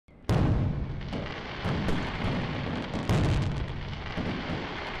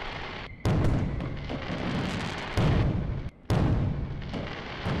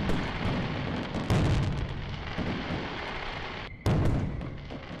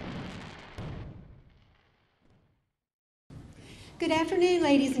Good afternoon,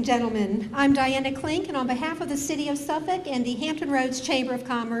 ladies and gentlemen. I'm Diana Klink, and on behalf of the City of Suffolk and the Hampton Roads Chamber of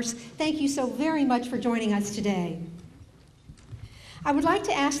Commerce, thank you so very much for joining us today. I would like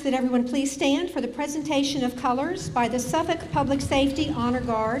to ask that everyone please stand for the presentation of colors by the Suffolk Public Safety Honor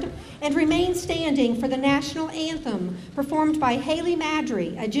Guard and remain standing for the national anthem performed by Haley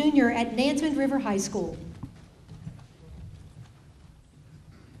Madry, a junior at Nansemond River High School.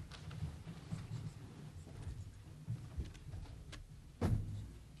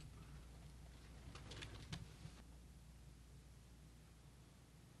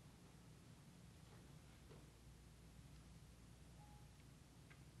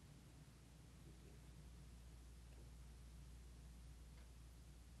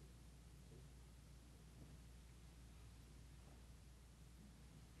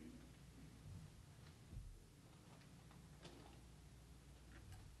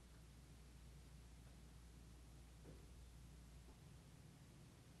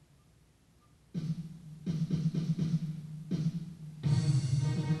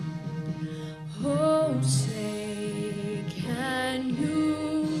 Oh, say, can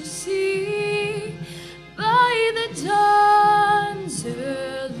you see by the dawn's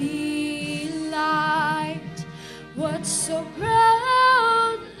early light what so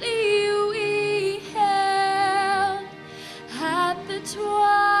proudly we hailed at the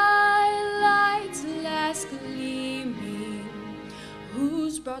twilight's last gleaming,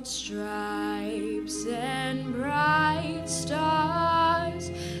 whose broad stripes and bright stars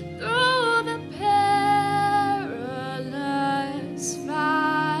through the perilous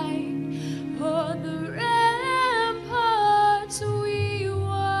fight o'er the ramparts we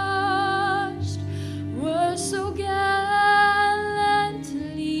watched were so gallantly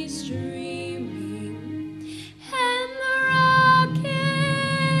streaming, and the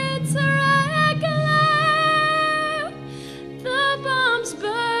rockets' red glare, the bombs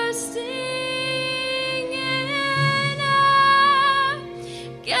bursting in air,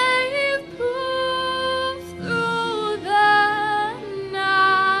 gave proof through the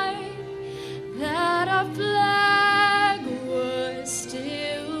night that our flag was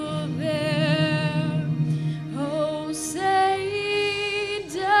still there. Oh, say,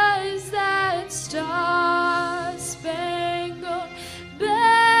 does that star-spangled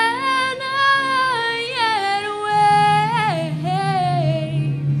banner yet wave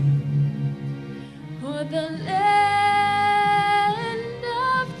o'er the land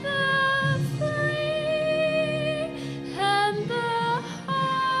of the free and the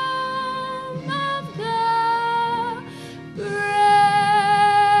home of the brave?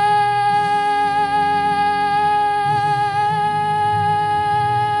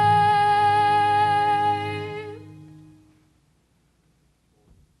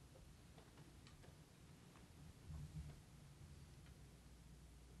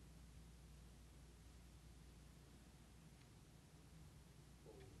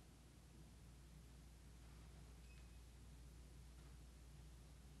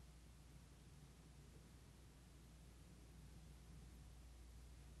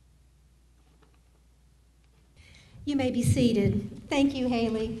 You may be seated. Thank you,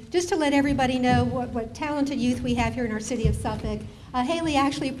 Haley. Just to let everybody know what talented youth we have here in our city of Suffolk, Haley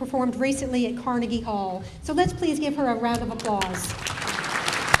actually performed recently at Carnegie Hall. So let's please give her a round of applause.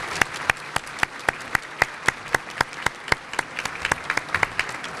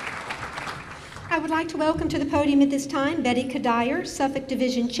 I would like to welcome to the podium at this time Betty Kadier, Suffolk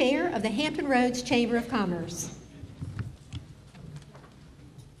Division Chair of the Hampton Roads Chamber of Commerce.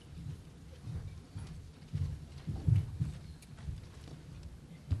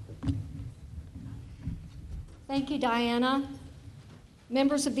 Thank you, Diana,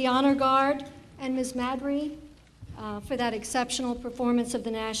 members of the Honor Guard, and Ms. Madry for that exceptional performance of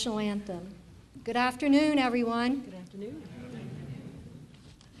the national anthem. Good afternoon, everyone. Good afternoon.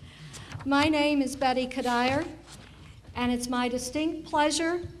 My name is Betty Kadier, and it's my distinct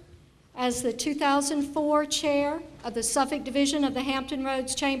pleasure as the 2004 Chair of the Suffolk Division of the Hampton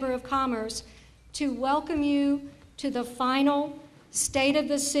Roads Chamber of Commerce to welcome you to the final State of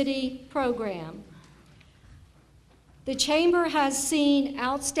the City program. The Chamber has seen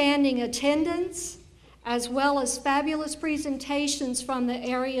outstanding attendance as well as fabulous presentations from the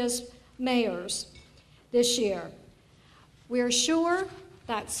area's mayors this year. We're sure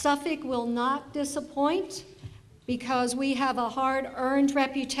that Suffolk will not disappoint because we have a hard-earned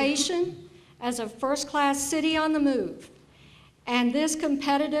reputation as a first-class city on the move. And this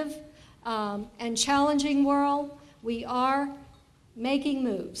competitive and challenging world, we are making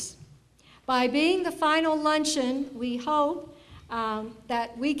moves. By being the final luncheon, we hope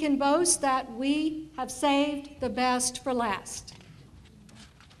that we can boast that we have saved the best for last.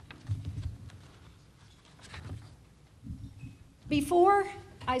 Before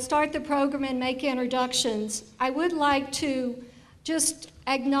I start the program and make introductions, I would like to just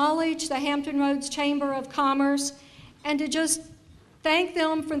acknowledge the Hampton Roads Chamber of Commerce and to just thank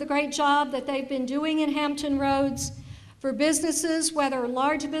them for the great job that they've been doing in Hampton Roads for businesses, whether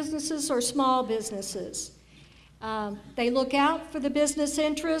large businesses or small businesses. They look out for the business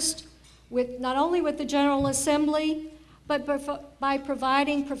interest not only with the General Assembly, but by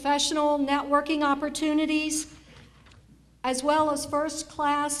providing professional networking opportunities, as well as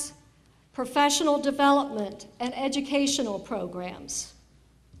first-class professional development and educational programs.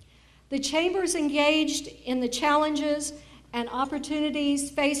 The Chamber's engaged in the challenges and opportunities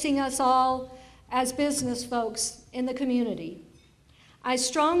facing us all as business folks in the community. I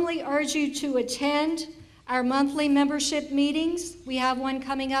strongly urge you to attend our monthly membership meetings. We have one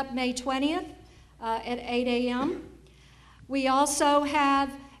coming up May 20th at 8 a.m. We also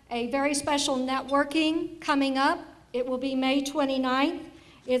have a very special networking coming up. It will be May 29th.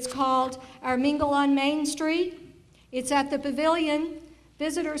 It's called our Mingle on Main Street. It's at the Pavilion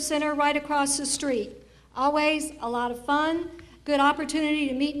Visitor Center right across the street. Always a lot of fun, good opportunity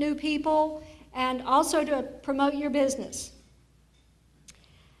to meet new people, and also to promote your business.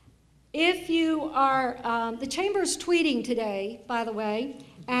 If you are, the Chamber's tweeting today, by the way,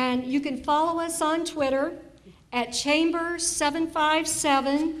 and you can follow us on Twitter at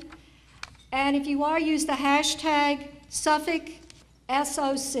Chamber757, and if you are, use the hashtag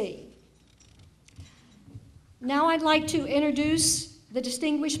SuffolkSOC. Now I'd like to introduce the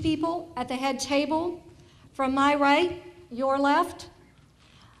distinguished people at the head table. From my right, your left,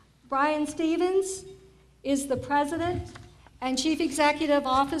 Brian Stevens is the President and Chief Executive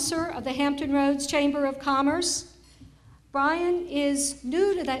Officer of the Hampton Roads Chamber of Commerce. Brian is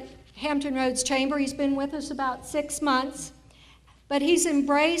new to the Hampton Roads Chamber. He's been with us about 6 months, but he's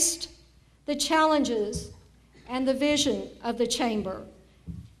embraced the challenges and the vision of the Chamber.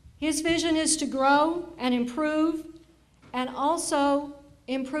 His vision is to grow and improve, and also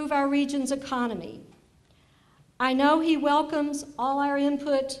improve our region's economy. I know he welcomes all our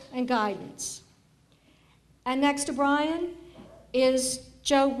input and guidance. And next to Brian is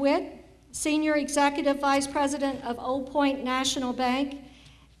Joe Witt, Senior Executive Vice President of Old Point National Bank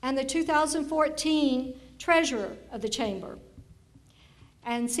and the 2014 Treasurer of the Chamber.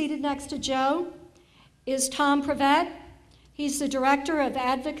 And seated next to Joe is Tom Prevett. He's the Director of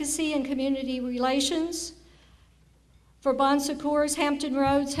Advocacy and Community Relations for Bon Secours Hampton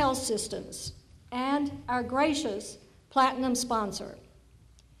Roads Health Systems, and our gracious platinum sponsor.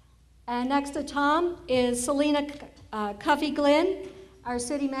 And next to Tom is Selena Cuffey-Glenn, our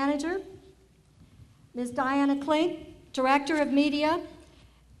city manager, Ms. Diana Klink, Director of Media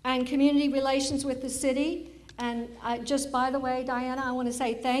and Community Relations with the city. And just by the way, Diana, I want to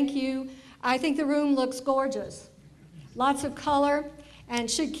say thank you. I think the room looks gorgeous. Lots of color and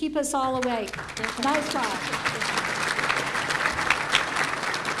should keep us all awake. Nice job.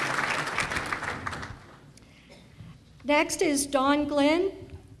 Next is Dawn Glenn,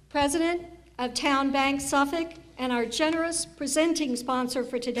 President of Town Bank Suffolk, and our generous presenting sponsor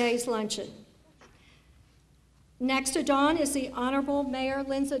for today's luncheon. Next to Dawn is the Honorable Mayor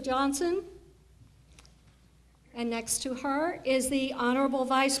Linda Johnson, and next to her is the Honorable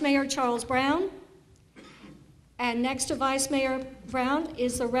Vice Mayor Charles Brown, and next to Vice Mayor Brown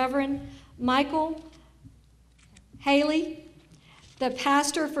is the Reverend Michael Haley, the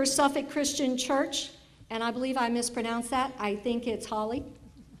pastor for Suffolk Christian Church, and I believe I mispronounced that. I think it's Holly.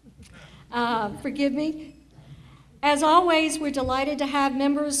 Forgive me. As always, we're delighted to have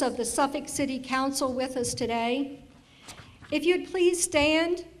members of the Suffolk City Council with us today. If you'd please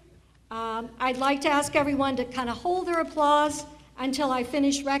stand, I'd like to ask everyone to kind of hold their applause until I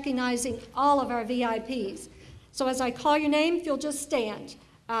finish recognizing all of our VIPs. So as I call your name, if you'll just stand.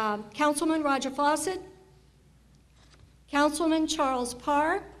 Councilman Roger Fawcett, Councilman Charles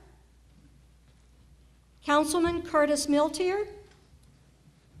Parr, Councilman Curtis Miltier,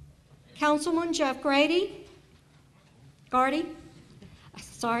 Councilman Jeff Gardy,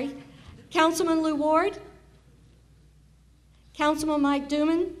 Councilman Lou Ward, Councilman Mike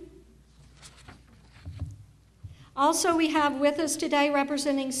Duman. Also, we have with us today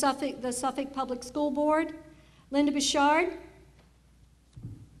representing the Suffolk Public School Board, Linda Bouchard,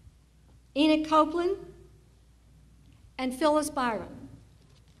 Enoch Copeland, and Phyllis Byron.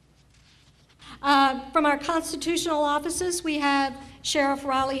 From our constitutional offices, we have Sheriff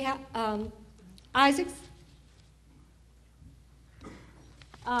Riley Isaacs,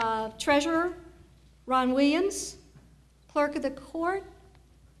 Treasurer Ron Williams, Clerk of the Court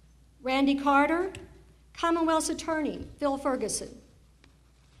Randy Carter, Commonwealth's Attorney Phil Ferguson,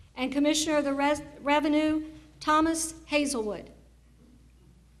 and Commissioner of the Revenue Thomas Hazelwood.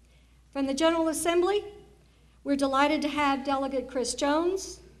 From the General Assembly, we're delighted to have Delegate Chris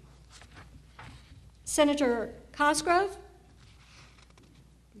Jones, Senator Cosgrove,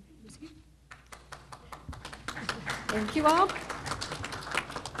 thank you all.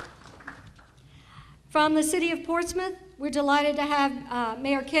 From the City of Portsmouth, we're delighted to have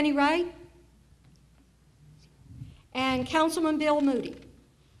Mayor Kenny Wright and Councilman Bill Moody.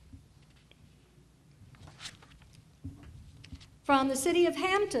 From the City of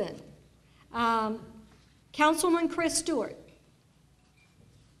Hampton, Councilman Chris Stewart.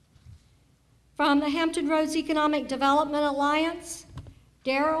 From the Hampton Roads Economic Development Alliance,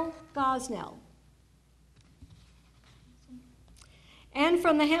 Daryl Gosnell. And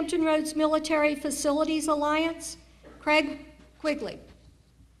from the Hampton Roads Military Facilities Alliance, Craig Quigley.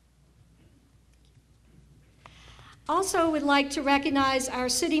 Also would like to recognize our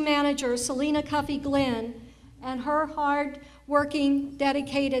city manager, Selena Cuffey Glenn, and her hard-working,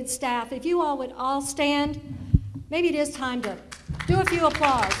 dedicated staff. If you all would all stand, maybe it is time to do a few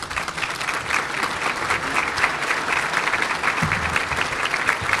applause.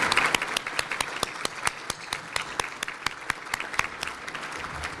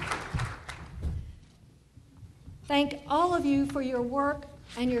 Thank all of you for your work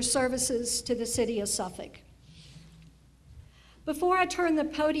and your services to the City of Suffolk. Before I turn the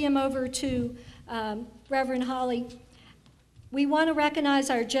podium over to Reverend Holly, we want to recognize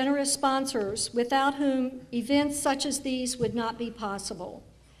our generous sponsors, without whom events such as these would not be possible.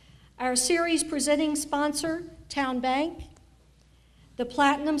 Our series presenting sponsor, Town Bank, the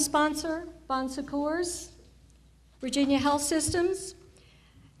platinum sponsor, Bon Secours, Virginia Health Systems,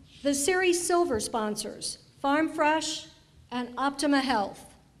 the series silver sponsors, Farm Fresh and Optima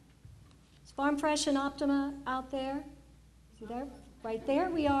Health. Is Farm Fresh and Optima out there? See there? Right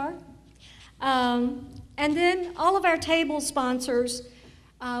there we are. And then all of our table sponsors,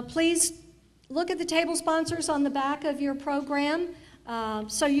 please look at the table sponsors on the back of your program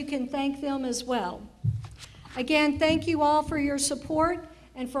so you can thank them as well. Again, thank you all for your support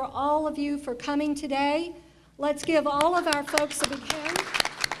and for all of you for coming today. Let's give all of our folks a big hand.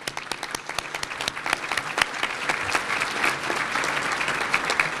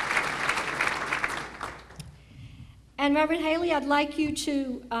 And Reverend Haley, I'd like you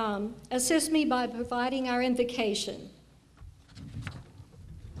to assist me by providing our invocation.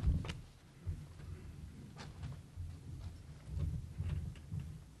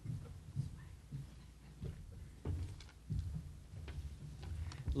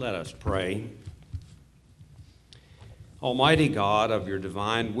 Let us pray. Almighty God, of your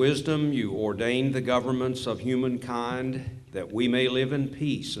divine wisdom, you ordained the governments of humankind that we may live in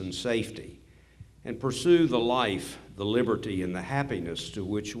peace and safety and pursue the life, the liberty, and the happiness to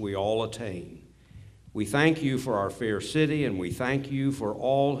which we all attain. We thank you for our fair city, and we thank you for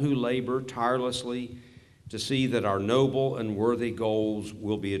all who labor tirelessly to see that our noble and worthy goals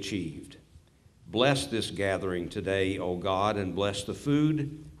will be achieved. Bless this gathering today, O God, and bless the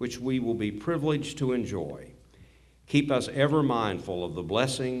food which we will be privileged to enjoy. Keep us ever mindful of the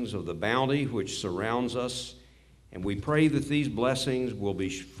blessings of the bounty which surrounds us, and we pray that these blessings will be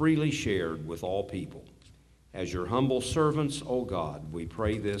freely shared with all people. As your humble servants, O God, we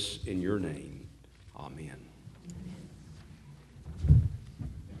pray this in your name. Amen.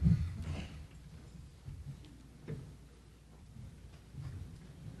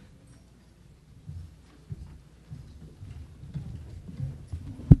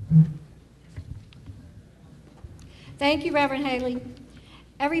 Thank you, Reverend Haley.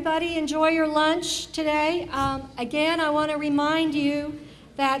 Everybody enjoy your lunch today. Again, I want to remind you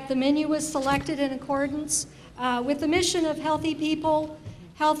that the menu was selected in accordance with the mission of Healthy People,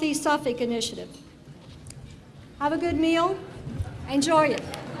 Healthy Suffolk Initiative. Have a good meal. Enjoy it.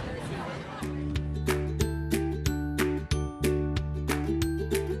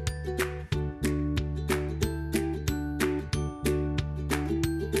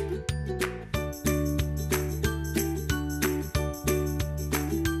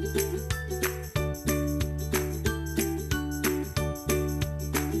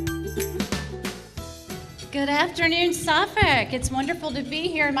 Good afternoon, Suffolk. It's wonderful to be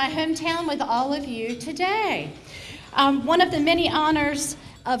here in my hometown with all of you today. One of the many honors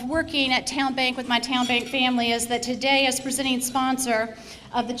of working at Town Bank with my Town Bank family is that today, as presenting sponsor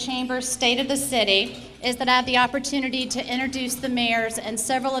of the Chamber's State of the City, is that I have the opportunity to introduce the mayors and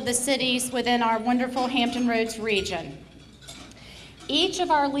several of the cities within our wonderful Hampton Roads region. Each of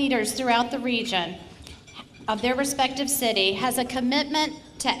our leaders throughout the region of their respective city has a commitment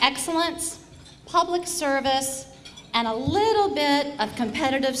to excellence, public service, and a little bit of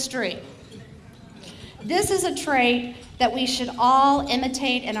competitive streak. This is a trait that we should all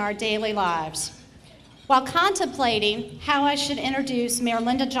imitate in our daily lives. While contemplating how I should introduce Mayor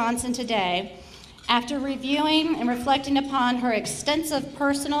Linda Johnson today, after reviewing and reflecting upon her extensive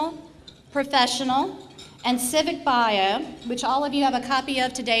personal, professional, and civic bio, which all of you have a copy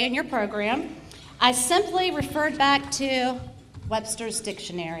of today in your program, I simply referred back to Webster's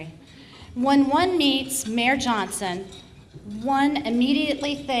Dictionary. When one meets Mayor Johnson, one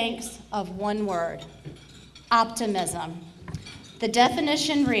immediately thinks of one word: optimism. The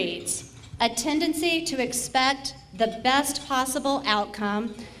definition reads, a tendency to expect the best possible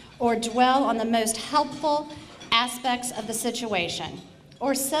outcome or dwell on the most helpful aspects of the situation,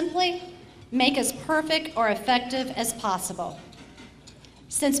 or simply make as perfect or effective as possible.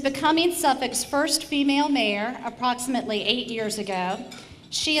 Since becoming Suffolk's first female mayor approximately 8 years ago,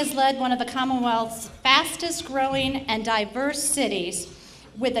 she has led one of the Commonwealth's fastest growing and diverse cities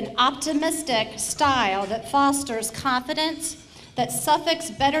with an optimistic style that fosters confidence that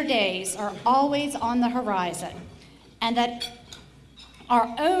Suffolk's better days are always on the horizon, and that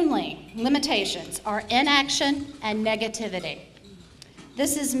our only limitations are inaction and negativity.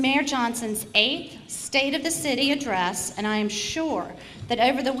 This is Mayor Johnson's 8th State of the City address, and I am sure that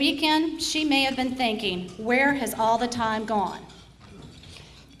over the weekend she may have been thinking, where has all the time gone?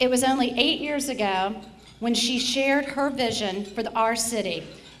 It was only 8 years ago when she shared her vision for our city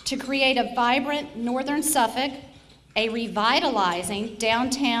to create a vibrant northern Suffolk, a revitalizing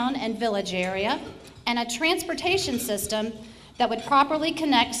downtown and village area, and a transportation system that would properly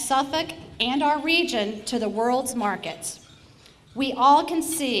connect Suffolk and our region to the world's markets. We all can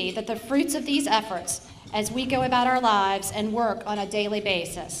see that the fruits of these efforts as we go about our lives and work on a daily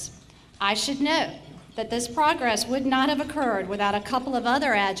basis. I should note that this progress would not have occurred without a couple of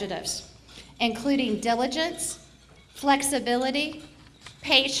other adjectives, including diligence, flexibility,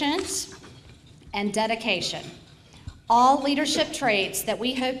 patience, and dedication. All leadership traits that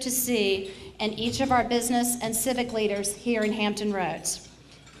we hope to see in each of our business and civic leaders here in Hampton Roads.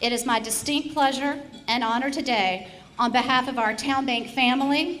 It is my distinct pleasure and honor today, on behalf of our Town Bank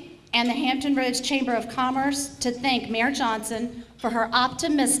family and the Hampton Roads Chamber of Commerce, to thank Mayor Johnson for her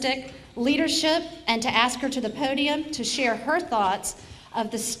optimistic leadership and to ask her to the podium to share her thoughts of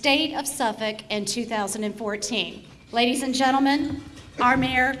the state of Suffolk in 2014. Ladies and gentlemen, our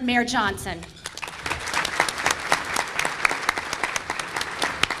Mayor, Mayor Johnson.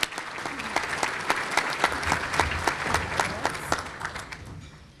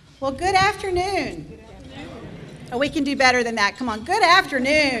 Well, good afternoon. Oh, we can do better than that. Come on, good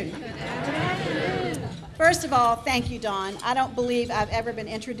afternoon. First of all, thank you, Dawn. I don't believe I've ever been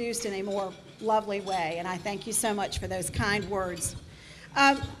introduced in a more lovely way, and I thank you so much for those kind words.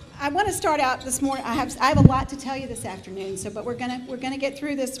 I want to start out this morning. I have a lot to tell you this afternoon, but we're gonna get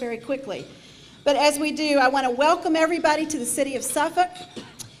through this very quickly. But as we do, I want to welcome everybody to the city of Suffolk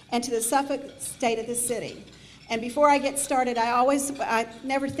and to the Suffolk State of the City. And before I get started, I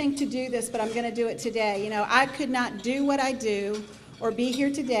never think to do this, but I'm going to do it today. You know, I could not do what I do or be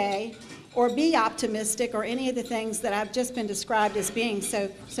here today or be optimistic or any of the things that I've just been described as being so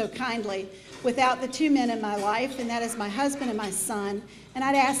kindly without the two men in my life, and that is my husband and my son. And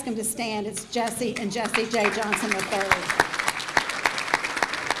I'd ask them to stand. It's Jesse and Jesse J. Johnson III.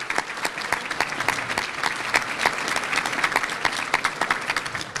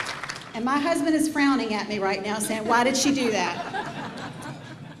 And my husband is frowning at me right now saying, why did she do that?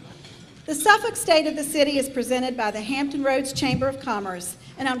 The Suffolk State of the City is presented by the Hampton Roads Chamber of Commerce.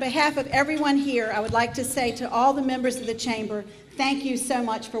 And on behalf of everyone here, I would like to say to all the members of the Chamber, thank you so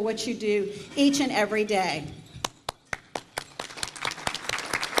much for what you do each and every day.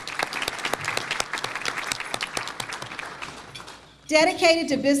 Dedicated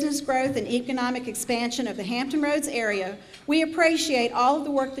to business growth and economic expansion of the Hampton Roads area, we appreciate all of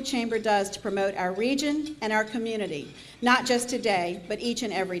the work the Chamber does to promote our region and our community, not just today, but each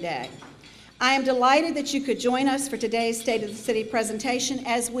and every day. I am delighted that you could join us for today's State of the City presentation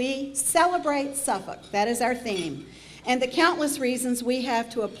as we celebrate Suffolk. That is our theme, and the countless reasons we have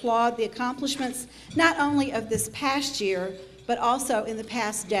to applaud the accomplishments not only of this past year, but also in the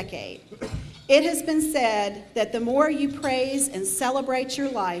past decade. It has been said that the more you praise and celebrate your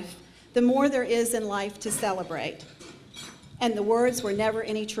life, the more there is in life to celebrate. And the words were never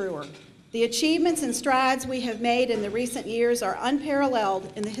any truer. The achievements and strides we have made in the recent years are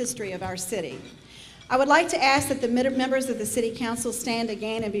unparalleled in the history of our city. I would like to ask that the members of the City Council stand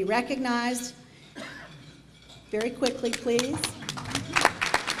again and be recognized. Very quickly, please.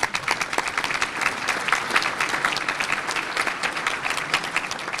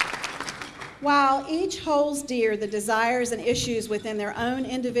 While each holds dear the desires and issues within their own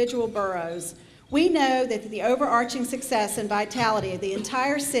individual boroughs, We know that the overarching success and vitality of the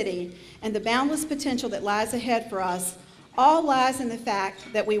entire city and the boundless potential that lies ahead for us all lies in the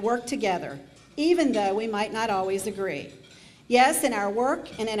fact that we work together, even though we might not always agree. Yes, in our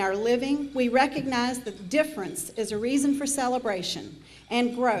work and in our living, we recognize that the difference is a reason for celebration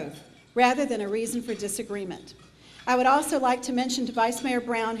and growth rather than a reason for disagreement. I would also like to mention to Vice Mayor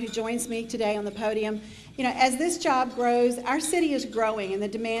Brown, who joins me today on the podium, as this job grows, our city is growing and the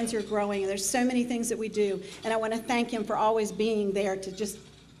demands are growing, and there's so many things that we do, and I want to thank him for always being there to just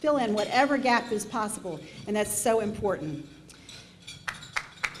fill in whatever gap is possible, and that's so important.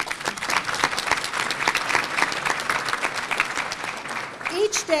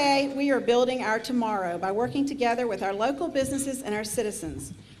 Each day, we are building our tomorrow by working together with our local businesses and our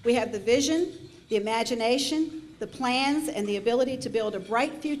citizens. We have the vision, the imagination, the plans, and the ability to build a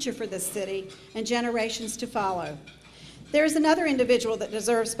bright future for this city and generations to follow. There is another individual that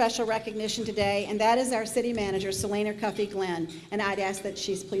deserves special recognition today, and that is our city manager, Selena Cuffey Glenn, and I'd ask that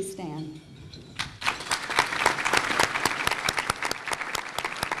she please stand.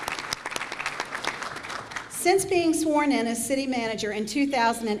 Since being sworn in as city manager in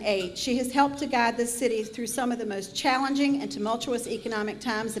 2008, she has helped to guide this city through some of the most challenging and tumultuous economic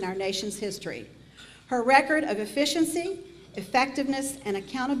times in our nation's history. Her record of efficiency, effectiveness, and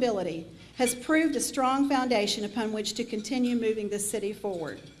accountability has proved a strong foundation upon which to continue moving this city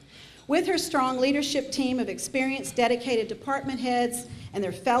forward. With her strong leadership team of experienced, dedicated department heads and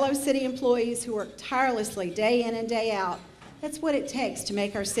their fellow city employees who work tirelessly day in and day out, that's what it takes to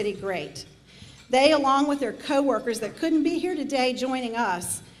make our city great. They, along with their co-workers that couldn't be here today joining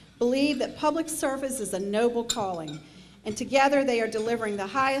us, believe that public service is a noble calling, and together they are delivering the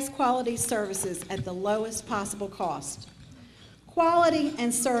highest quality services at the lowest possible cost. Quality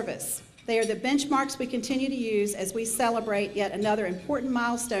and service, they are the benchmarks we continue to use as we celebrate yet another important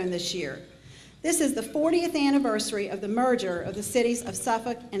milestone this year. This is the 40th anniversary of the merger of the cities of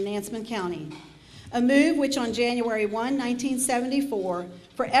Suffolk and Nansemond County, a move which on January 1, 1974,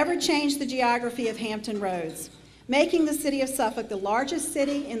 forever changed the geography of Hampton Roads, making the city of Suffolk the largest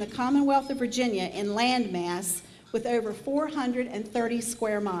city in the Commonwealth of Virginia in land mass with over 430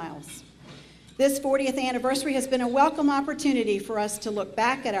 square miles. This 40th anniversary has been a welcome opportunity for us to look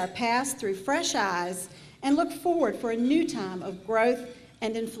back at our past through fresh eyes and look forward for a new time of growth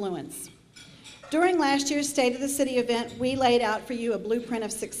and influence. During last year's State of the City event, we laid out for you a blueprint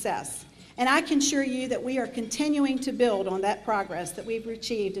of success, and I can assure you that we are continuing to build on that progress that we've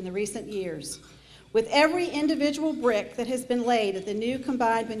achieved in the recent years. With every individual brick that has been laid at the new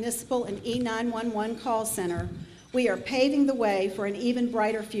combined municipal and E911 call center, we are paving the way for an even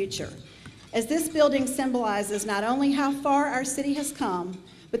brighter future, as this building symbolizes not only how far our city has come,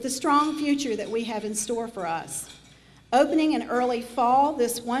 but the strong future that we have in store for us. Opening in early fall,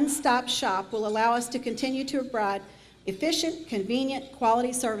 this one-stop shop will allow us to continue to provide efficient, convenient,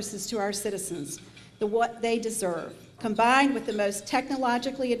 quality services to our citizens, what they deserve, combined with the most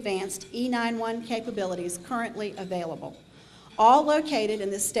technologically advanced E911 capabilities currently available, all located in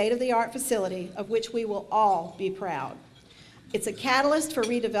this state-of-the-art facility of which we will all be proud. It's a catalyst for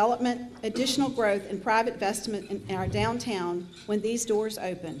redevelopment, additional growth, and private investment in our downtown when these doors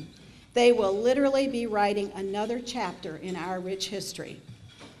open. They will literally be writing another chapter in our rich history.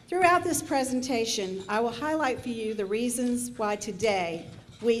 Throughout this presentation, I will highlight for you the reasons why today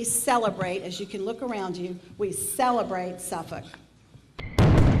we celebrate, as you can look around you, we celebrate Suffolk.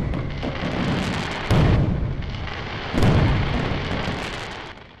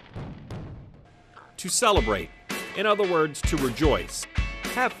 To celebrate, in other words, to rejoice,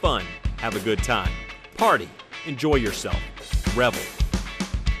 have fun, have a good time, party, enjoy yourself, revel,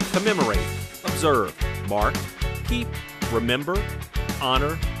 commemorate, observe, mark, keep, remember,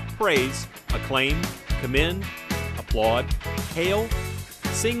 honor, praise, acclaim, commend, applaud, hail,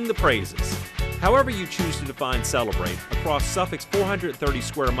 sing the praises. However you choose to define celebrate, across Suffolk's 430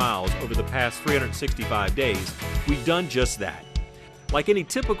 square miles over the past 365 days, we've done just that. Like any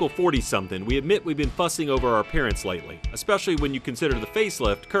typical 40-something, we admit we've been fussing over our appearance lately, especially when you consider the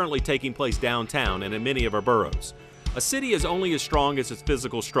facelift currently taking place downtown and in many of our boroughs. A city is only as strong as its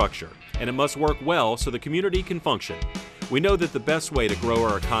physical structure, and it must work well so the community can function. We know that the best way to grow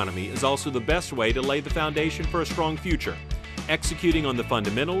our economy is also the best way to lay the foundation for a strong future, executing on the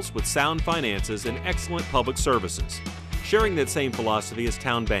fundamentals with sound finances and excellent public services. Sharing that same philosophy is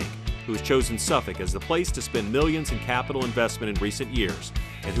Town Bank, who has chosen Suffolk as the place to spend millions in capital investment in recent years,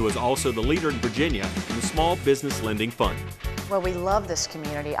 and who is also the leader in Virginia in the Small Business Lending Fund. Well, we love this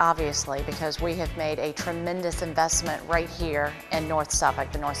community, obviously, because we have made a tremendous investment right here in North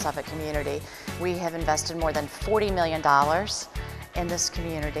Suffolk, the North Suffolk community. We have invested more than $40 million in this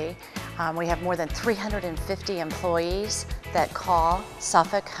community. We have more than 350 employees that call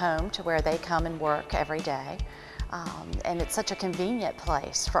Suffolk home to where they come and work every day. And it's such a convenient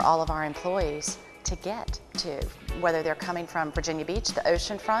place for all of our employees to get to. Whether they're coming from Virginia Beach, the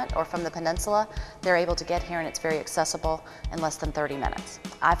ocean front, or from the peninsula, they're able to get here and it's very accessible in less than 30 minutes.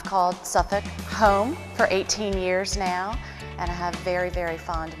 I've called Suffolk home for 18 years now, and I have very, very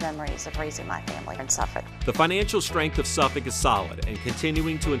fond memories of raising my family in Suffolk. The financial strength of Suffolk is solid and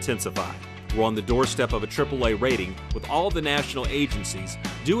continuing to intensify. We're on the doorstep of a AAA rating with all of the national agencies,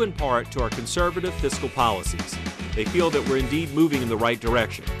 due in part to our conservative fiscal policies. They feel that we're indeed moving in the right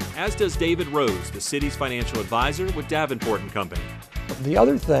direction, as does David Rose, the city's financial advisor with Davenport & Company. The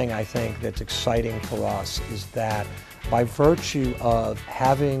other thing I think that's exciting for us is that by virtue of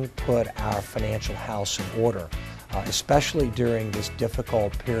having put our financial house in order, especially during this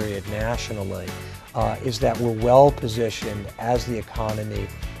difficult period nationally, is that we're well positioned as the economy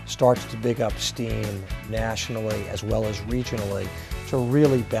starts to pick up steam nationally as well as regionally to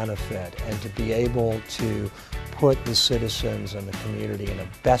really benefit and to be able to put the citizens and the community in a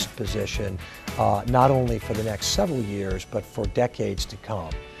best position, not only for the next several years, but for decades to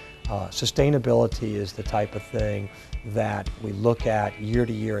come. Sustainability is the type of thing that we look at year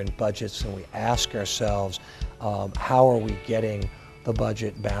to year in budgets, and we ask ourselves, how are we getting the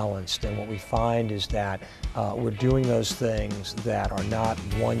budget balanced? And what we find is that we're doing those things that are not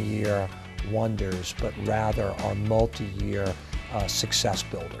one-year wonders, but rather are multi-year success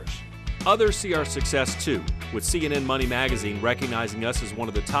builders. Others see our success too, with CNN Money Magazine recognizing us as one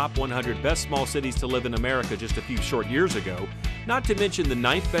of the top 100 best small cities to live in America just a few short years ago, not to mention the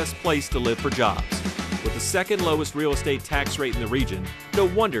 9th best place to live for jobs. With the second lowest real estate tax rate in the region, no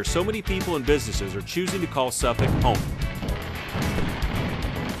wonder so many people and businesses are choosing to call Suffolk home.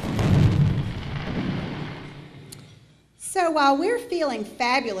 So while we're feeling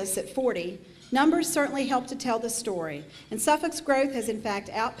fabulous at 40, numbers certainly help to tell the story, and Suffolk's growth has in fact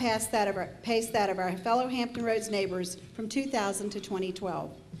outpaced that of our fellow Hampton Roads neighbors from 2000 to 2012.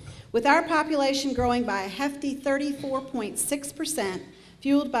 With our population growing by a hefty 34.6%,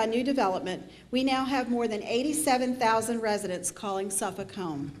 fueled by new development, we now have more than 87,000 residents calling Suffolk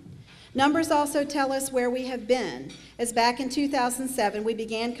home. Numbers also tell us where we have been, as back in 2007 we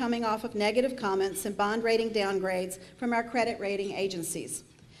began coming off of negative comments and bond rating downgrades from our credit rating agencies.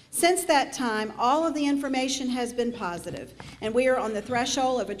 Since that time, all of the information has been positive, and we are on the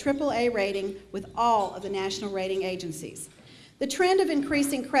threshold of a AAA rating with all of the national rating agencies. The trend of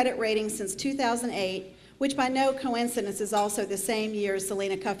increasing credit ratings since 2008, which by no coincidence is also the same year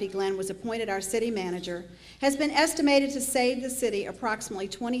Selena Cuffey-Glenn was appointed our city manager, has been estimated to save the city approximately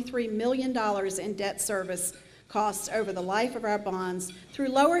 $23 million in debt service costs over the life of our bonds through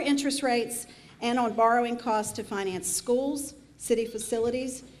lower interest rates and on borrowing costs to finance schools, city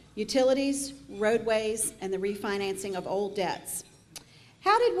facilities, utilities, roadways, and the refinancing of old debts.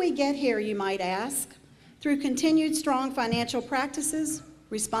 How did we get here, you might ask? Through continued strong financial practices,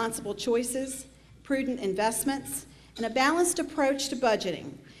 responsible choices, prudent investments, and a balanced approach to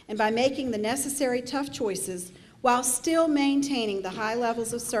budgeting, and by making the necessary tough choices while still maintaining the high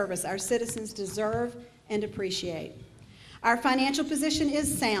levels of service our citizens deserve and appreciate. Our financial position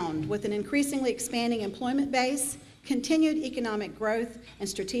is sound, with an increasingly expanding employment base, continued economic growth, and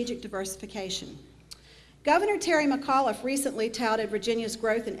strategic diversification. Governor Terry McAuliffe recently touted Virginia's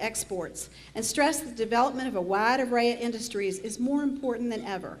growth in exports and stressed the development of a wide array of industries is more important than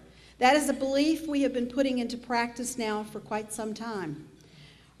ever. That is a belief we have been putting into practice now for quite some time.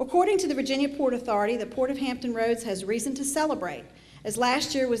 According to the Virginia Port Authority, the Port of Hampton Roads has reason to celebrate, as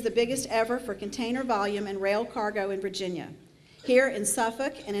last year was the biggest ever for container volume and rail cargo in Virginia. Here in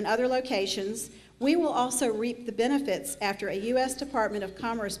Suffolk and in other locations, we will also reap the benefits after a U.S. Department of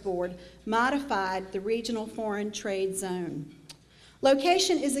Commerce board modified the regional foreign trade zone.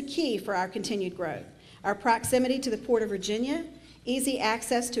 Location is a key for our continued growth. Our proximity to the Port of Virginia, easy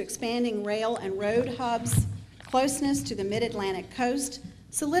access to expanding rail and road hubs, closeness to the mid-Atlantic coast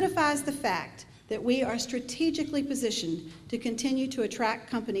solidifies the fact that we are strategically positioned to continue to attract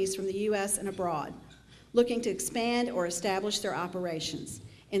companies from the U.S. and abroad, looking to expand or establish their operations.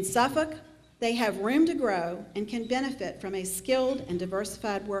 In Suffolk, they have room to grow and can benefit from a skilled and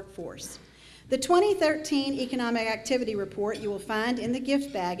diversified workforce. The 2013 Economic Activity Report you will find in the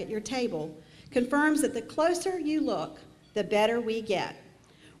gift bag at your table confirms that the closer you look, the better we get.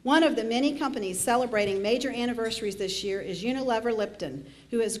 One of the many companies celebrating major anniversaries this year is Unilever Lipton,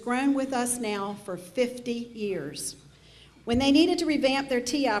 who has grown with us now for 50 years. When they needed to revamp their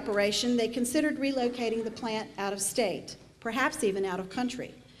tea operation, they considered relocating the plant out of state, perhaps even out of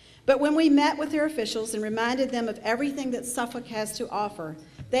country. But when we met with their officials and reminded them of everything that Suffolk has to offer,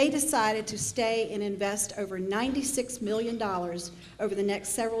 they decided to stay and invest over $96 million over the next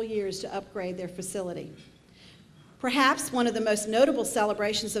several years to upgrade their facility. Perhaps one of the most notable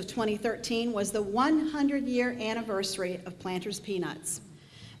celebrations of 2013 was the 100-year anniversary of Planters Peanuts.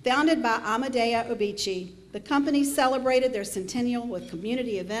 Founded by Amadea Obichi, the company celebrated their centennial with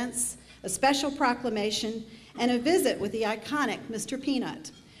community events, a special proclamation, and a visit with the iconic Mr.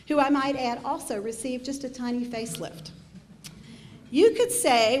 Peanut, who I might add also received just a tiny facelift. You could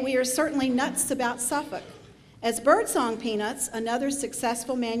say we are certainly nuts about Suffolk, as Birdsong Peanuts, another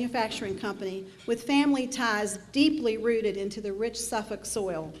successful manufacturing company with family ties deeply rooted into the rich Suffolk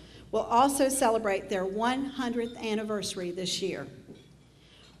soil, will also celebrate their 100th anniversary this year.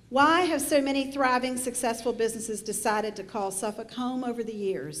 Why have so many thriving, successful businesses decided to call Suffolk home over the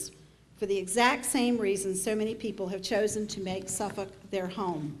years? For the exact same reason so many people have chosen to make Suffolk their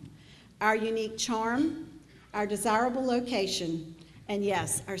home. Our unique charm, our desirable location, and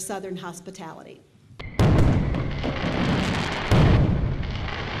yes, our Southern hospitality.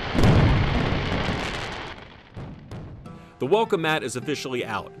 The welcome mat is officially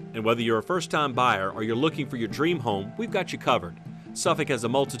out, and whether you're a first-time buyer or you're looking for your dream home, we've got you covered. Suffolk has a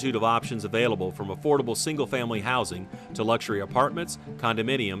multitude of options available, from affordable single-family housing to luxury apartments,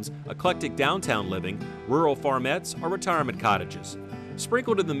 condominiums, eclectic downtown living, rural farmettes, or retirement cottages.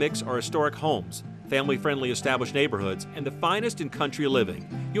 Sprinkled in the mix are historic homes, family-friendly established neighborhoods, and the finest in country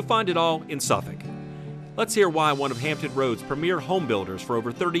living. You'll find it all in Suffolk. Let's hear why one of Hampton Roads' premier home builders for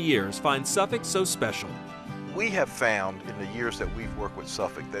over 30 years finds Suffolk so special. We have found in the years that we've worked with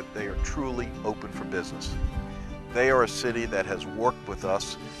Suffolk that they are truly open for business. They are a city that has worked with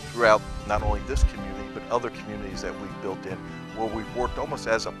us throughout not only this community, but other communities that we've built in, where we've worked almost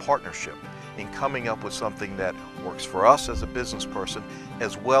as a partnership in coming up with something that works for us as a business person,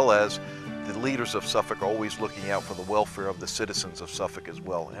 as well as the leaders of Suffolk are always looking out for the welfare of the citizens of Suffolk as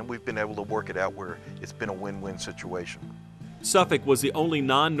well. And we've been able to work it out where it's been a win-win situation. Suffolk was the only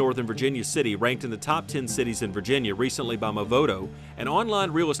non-Northern Virginia city ranked in the top 10 cities in Virginia recently by Movoto, an online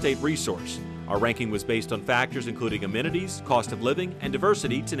real estate resource. Our ranking was based on factors including amenities, cost of living, and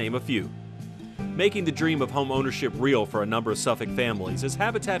diversity, to name a few. Making the dream of home ownership real for a number of Suffolk families is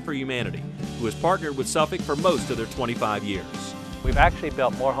Habitat for Humanity, who has partnered with Suffolk for most of their 25 years. We've actually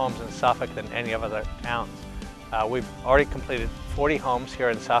built more homes in Suffolk than any of other towns. We've already completed 40 homes here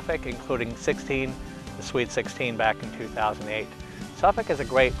in Suffolk, including the Sweet 16 back in 2008. Suffolk is a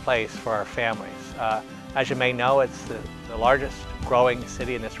great place for our families. As you may know, it's the largest growing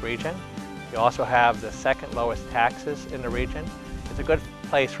city in this region. You also have the second lowest taxes in the region. It's a good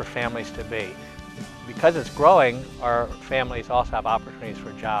place for families to be. Because it's growing, our families also have opportunities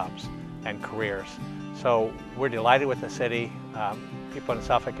for jobs and careers. So we're delighted with the city. People in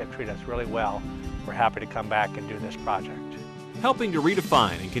Suffolk have treated us really well. We're happy to come back and do this project. Helping to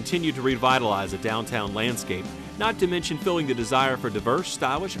redefine and continue to revitalize a downtown landscape, not to mention filling the desire for diverse,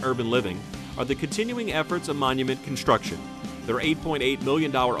 stylish urban living, are the continuing efforts of Monument Construction. Their $8.8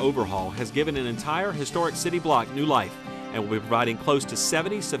 million overhaul has given an entire historic city block new life and will be providing close to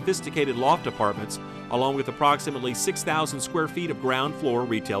 70 sophisticated loft apartments, along with approximately 6,000 square feet of ground floor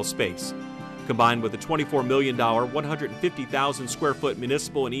retail space. Combined with the $24 million, 150,000 square foot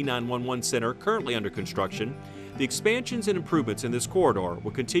municipal and E911 center currently under construction, the expansions and improvements in this corridor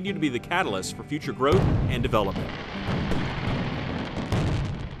will continue to be the catalyst for future growth and development.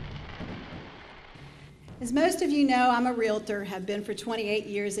 As most of you know, I'm a realtor, have been for 28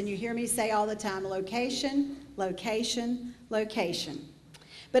 years, and you hear me say all the time, location, location, location.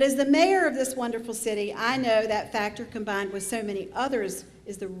 But as the mayor of this wonderful city, I know that factor, combined with so many others,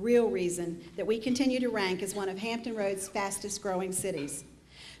 is the real reason that we continue to rank as one of Hampton Roads' fastest growing cities.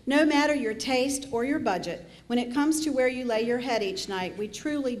 No matter your taste or your budget, when it comes to where you lay your head each night, we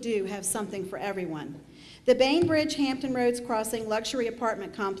truly do have something for everyone. The Bainbridge Hampton Roads Crossing luxury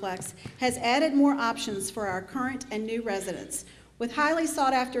apartment complex has added more options for our current and new residents, with highly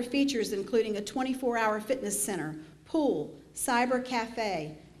sought after features including a 24-hour fitness center, pool, cyber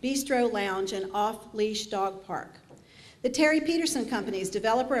cafe, bistro lounge, and off-leash dog park. The Terry Peterson Companies,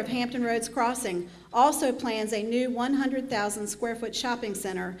 developer of Hampton Roads Crossing, also plans a new 100,000 square foot shopping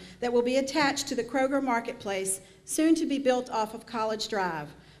center that will be attached to the Kroger Marketplace, soon to be built off of College Drive,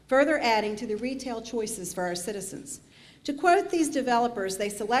 further adding to the retail choices for our citizens. To quote these developers, they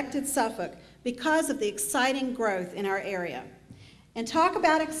selected Suffolk because of the exciting growth in our area. And talk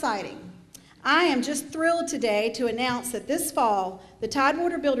about exciting. I am just thrilled today to announce that this fall, the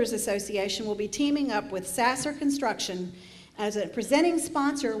Tidewater Builders Association will be teaming up with Sasser Construction As a presenting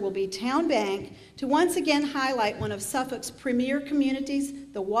sponsor will be Town Bank to once again highlight one of Suffolk's premier communities,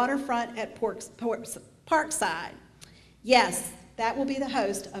 the waterfront at Parkside. Yes, that will be the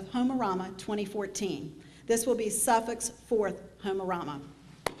host of Homerama 2014. This will be Suffolk's 4th Homerama.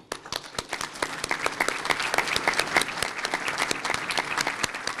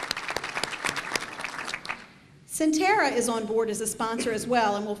 Centerra is on board as a sponsor as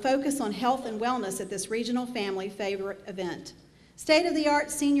well and will focus on health and wellness at this regional family favorite event.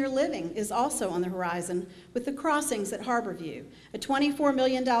 State-of-the-art senior living is also on the horizon with the Crossings at Harborview, a $24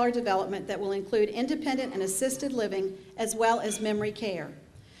 million development that will include independent and assisted living as well as memory care.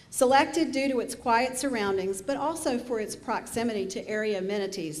 Selected due to its quiet surroundings, but also for its proximity to area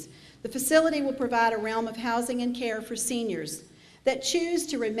amenities, the facility will provide a realm of housing and care for seniors that choose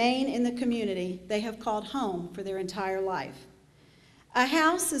to remain in the community they have called home for their entire life. A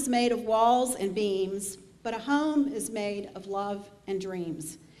house is made of walls and beams, but a home is made of love and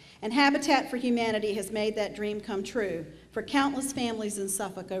dreams. And Habitat for Humanity has made that dream come true for countless families in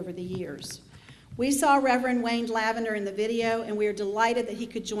Suffolk over the years. We saw Reverend Wayne Lavender in the video, and we are delighted that he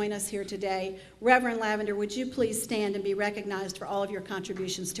could join us here today. Reverend Lavender, would you please stand and be recognized for all of your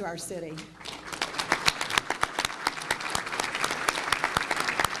contributions to our city?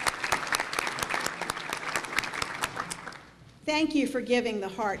 Thank you for giving the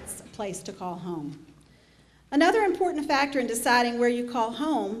Hearts a place to call home. Another important factor in deciding where you call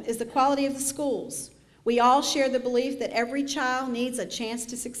home is the quality of the schools. We all share the belief that every child needs a chance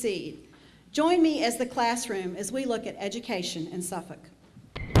to succeed. Join me as the classroom as we look at education in Suffolk.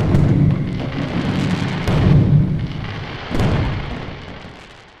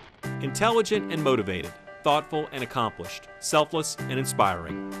 Intelligent and motivated, thoughtful and accomplished, selfless and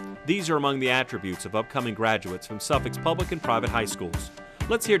inspiring. These are among the attributes of upcoming graduates from Suffolk's public and private high schools.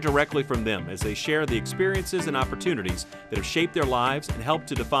 Let's hear directly from them as they share the experiences and opportunities that have shaped their lives and helped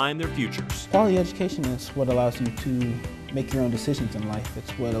to define their futures. Quality education is what allows you to make your own decisions in life. It's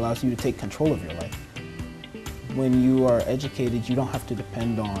what allows you to take control of your life. When you are educated, you don't have to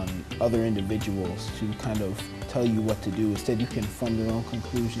depend on other individuals to kind of tell you what to do. Instead, you can form your own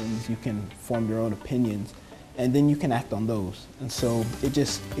conclusions, you can form your own opinions, and then you can act on those. And so it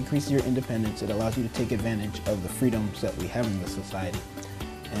just increases your independence. It allows you to take advantage of the freedoms that we have in this society.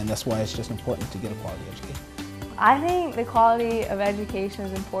 And that's why it's just important to get a quality education. I think the quality of education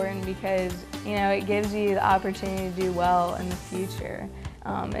is important because, it gives you the opportunity to do well in the future.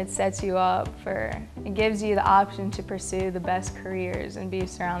 It sets you up it gives you the option to pursue the best careers and be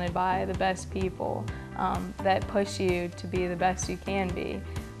surrounded by the best people that push you to be the best you can be,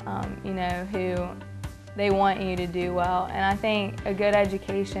 who they want you to do well. And I think a good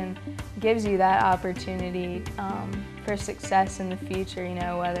education gives you that opportunity for success in the future,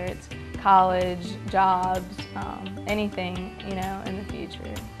 whether it's college, jobs, anything, in the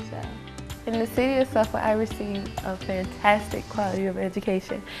future. So. In the city of Suffolk, I received a fantastic quality of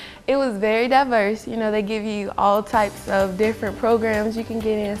education. It was very diverse. They give you all types of different programs you can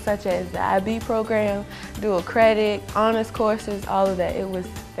get in, such as the IB program, dual credit, honors courses, all of that. It was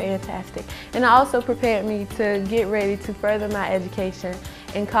fantastic. And it also prepared me to get ready to further my education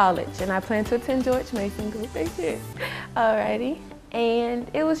in college. And I plan to attend George Mason Group next year. Alrighty. And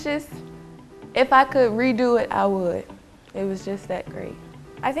it was just, if I could redo it, I would. It was just that great.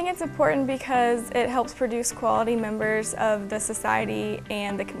 I think it's important because it helps produce quality members of the society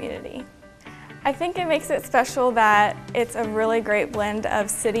and the community. I think it makes it special that it's a really great blend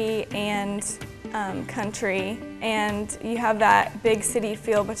of city and country, and you have that big city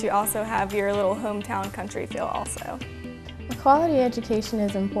feel, but you also have your little hometown country feel also. A quality education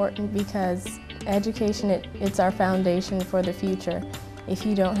is important because education, it's our foundation for the future. If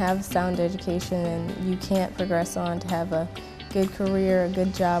you don't have sound education, then you can't progress on to have a good career, a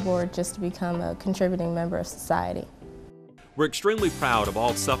good job, or just to become a contributing member of society. We're extremely proud of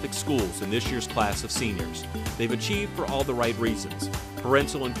all Suffolk schools in this year's class of seniors. They've achieved for all the right reasons: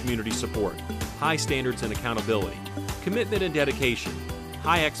 parental and community support, high standards and accountability, commitment and dedication,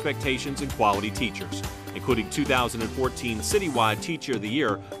 high expectations and quality teachers, including 2014 Citywide Teacher of the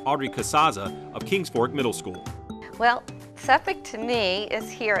Year, Audrey Casaza of Kings Fork Middle School. Well, Suffolk to me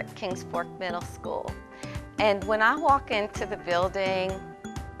is here at Kings Fork Middle School. And when I walk into the building,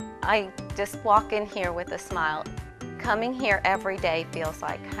 I just walk in here with a smile. Coming here every day feels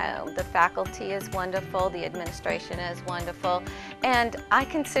like home. The faculty is wonderful, the administration is wonderful, and I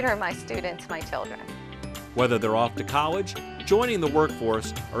consider my students my children. Whether they're off to college, joining the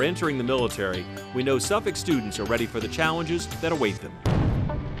workforce, or entering the military, we know Suffolk students are ready for the challenges that await them.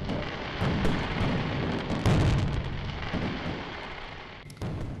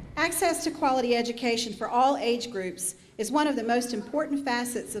 Access to quality education for all age groups is one of the most important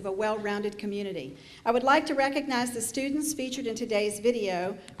facets of a well-rounded community. I would like to recognize the students featured in today's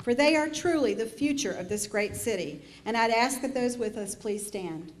video, for they are truly the future of this great city. And I'd ask that those with us please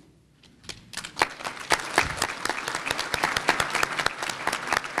stand.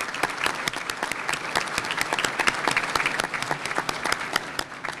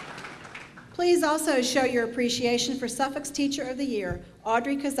 Please also show your appreciation for Suffolk's Teacher of the Year,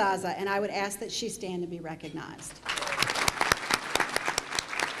 Audrey Kazaza, and I would ask that she stand to be recognized.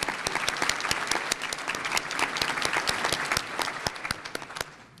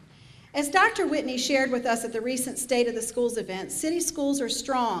 As Dr. Whitney shared with us at the recent State of the Schools event, city schools are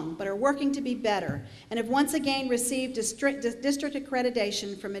strong but are working to be better and have once again received district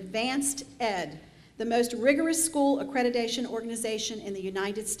accreditation from Advanced Ed, the most rigorous school accreditation organization in the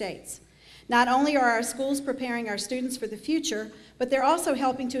United States. Not only are our schools preparing our students for the future, but they're also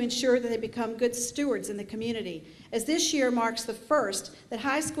helping to ensure that they become good stewards in the community, as this year marks the first that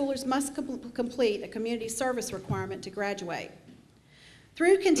high schoolers must complete a community service requirement to graduate.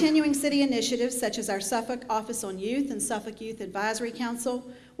 Through continuing city initiatives such as our Suffolk Office on Youth and Suffolk Youth Advisory Council,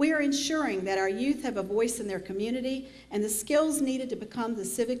 we are ensuring that our youth have a voice in their community and the skills needed to become the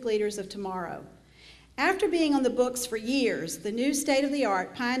civic leaders of tomorrow. After being on the books for years, the new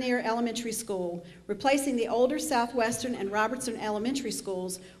state-of-the-art Pioneer Elementary School, replacing the older Southwestern and Robertson Elementary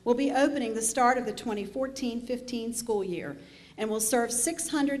Schools, will be opening the start of the 2014-15 school year and will serve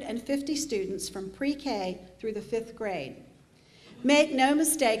 650 students from pre-K through the 5th grade. Make no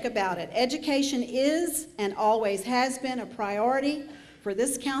mistake about it, education is and always has been a priority for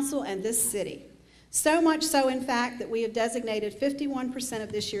this council and this city. So much so, in fact, that we have designated 51%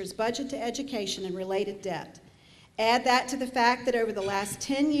 of this year's budget to education and related debt. Add that to the fact that over the last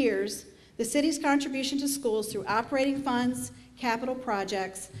 10 years, the city's contribution to schools through operating funds, capital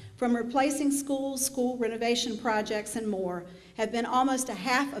projects, from replacing schools, school renovation projects, and more, have been almost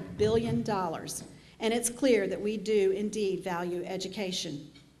 $500 million. And it's clear that we do indeed value education.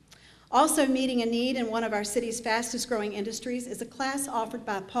 Also meeting a need in one of our city's fastest growing industries is a class offered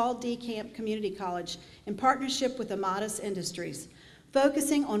by Paul D. Camp Community College in partnership with Amatis Industries,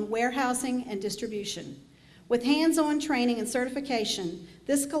 focusing on warehousing and distribution. With hands-on training and certification,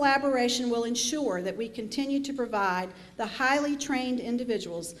 this collaboration will ensure that we continue to provide the highly trained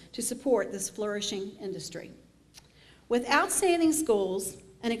individuals to support this flourishing industry. With outstanding schools,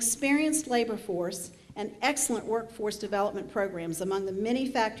 an experienced labor force, and excellent workforce development programs among the many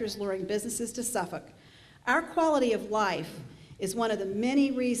factors luring businesses to Suffolk, our quality of life is one of the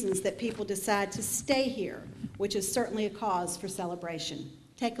many reasons that people decide to stay here, which is certainly a cause for celebration.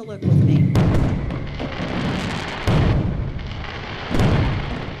 Take a look with me.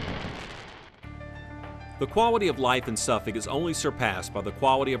 The quality of life in Suffolk is only surpassed by the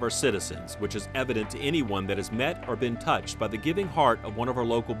quality of our citizens, which is evident to anyone that has met or been touched by the giving heart of one of our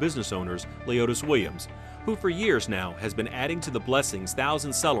local business owners, Leotis Williams, who for years now has been adding to the blessings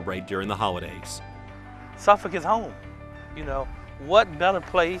thousands celebrate during the holidays. Suffolk is home. You know, what better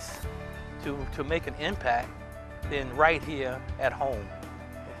place to make an impact than right here at home,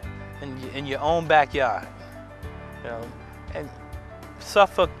 in your own backyard. You know, and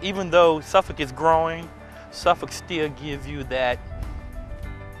Suffolk, even though Suffolk is growing, Suffolk still gives you that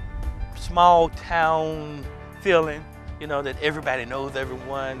small town feeling, you know, that everybody knows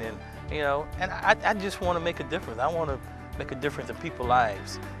everyone, and you know, and I just want to make a difference. I want to make a difference in people's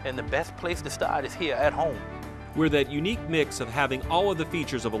lives, and the best place to start is here at home. We're that unique mix of having all of the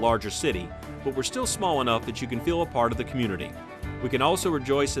features of a larger city, but we're still small enough that you can feel a part of the community. We can also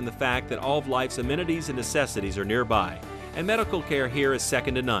rejoice in the fact that all of life's amenities and necessities are nearby, and medical care here is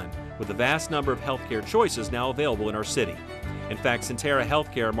second to none, with a vast number of healthcare choices now available in our city. In fact, Sentara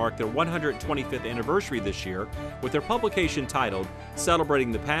Healthcare marked their 125th anniversary this year with their publication titled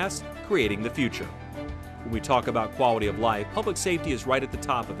Celebrating the Past, Creating the Future. When we talk about quality of life, public safety is right at the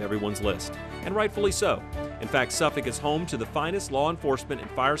top of everyone's list, and rightfully so. In fact, Suffolk is home to the finest law enforcement and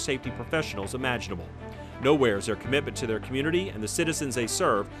fire safety professionals imaginable. Nowhere is their commitment to their community and the citizens they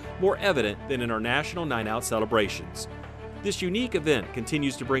serve more evident than in our National Night Out celebrations. This unique event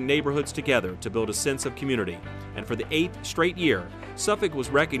continues to bring neighborhoods together to build a sense of community, and for the 8th straight year, Suffolk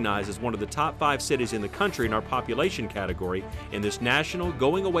was recognized as one of the top 5 cities in the country in our population category in this national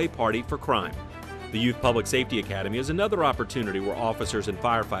going away party for crime. The Youth Public Safety Academy is another opportunity where officers and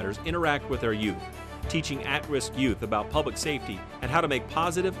firefighters interact with our youth, teaching at-risk youth about public safety and how to make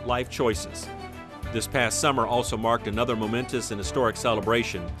positive life choices. This past summer also marked another momentous and historic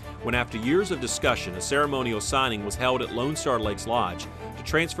celebration when, after years of discussion, a ceremonial signing was held at Lone Star Lakes Lodge to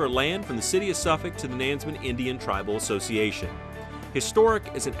transfer land from the city of Suffolk to the Nansemond Indian Tribal Association. Historic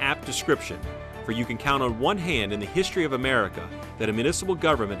is an apt description, for you can count on one hand in the history of America that a municipal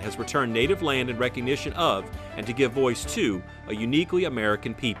government has returned native land in recognition of and to give voice to a uniquely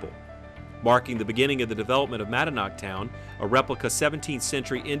American people. Marking the beginning of the development of Mattinock Town, a replica 17th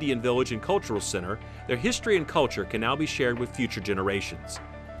century Indian village and cultural center, their history and culture can now be shared with future generations.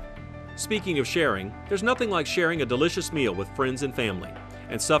 Speaking of sharing, there's nothing like sharing a delicious meal with friends and family,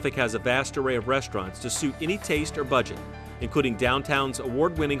 and Suffolk has a vast array of restaurants to suit any taste or budget, including downtown's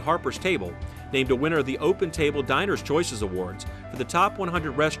award-winning Harper's Table, named a winner of the Open Table Diners' Choices Awards for the top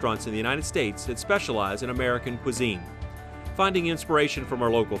 100 restaurants in the United States that specialize in American cuisine. Finding inspiration from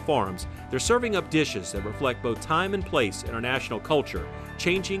our local farms, they're serving up dishes that reflect both time and place in our national culture,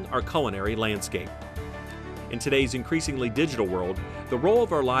 changing our culinary landscape. In today's increasingly digital world, the role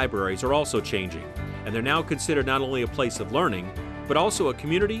of our libraries are also changing, and they're now considered not only a place of learning, but also a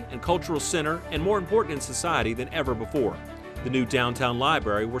community and cultural center, and more important in society than ever before. The new downtown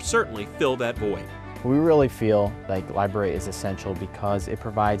library will certainly fill that void. We really feel like the library is essential because it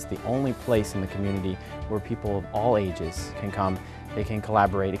provides the only place in the community where people of all ages can come, they can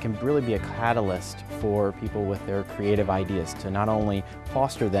collaborate. It can really be a catalyst for people with their creative ideas to not only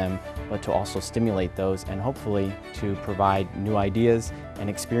foster them, but to also stimulate those and hopefully to provide new ideas and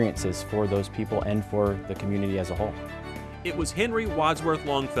experiences for those people and for the community as a whole. It was Henry Wadsworth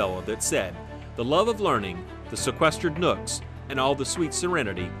Longfellow that said, "The love of learning, the sequestered nooks, and all the sweet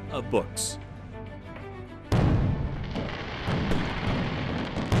serenity of books."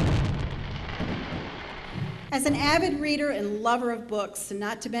 As an avid reader and lover of books, and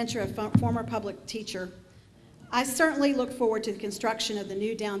not to mention a former public teacher, I certainly look forward to the construction of the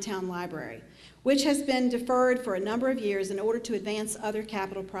new downtown library, which has been deferred for a number of years in order to advance other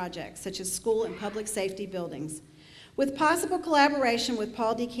capital projects, such as school and public safety buildings. With possible collaboration with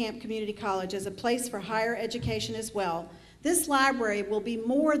Paul D. Camp Community College as a place for higher education as well, this library will be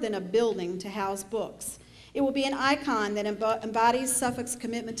more than a building to house books. It will be an icon that embodies Suffolk's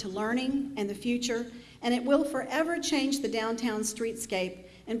commitment to learning and the future, and it will forever change the downtown streetscape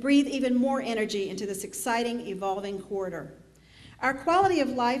and breathe even more energy into this exciting, evolving corridor. Our quality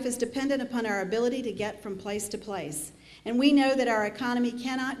of life is dependent upon our ability to get from place to place, and we know that our economy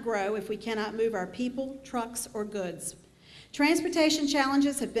cannot grow if we cannot move our people, trucks, or goods. Transportation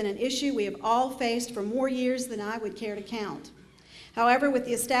challenges have been an issue we have all faced for more years than I would care to count. However, with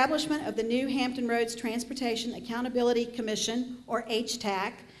the establishment of the new Hampton Roads Transportation Accountability Commission, or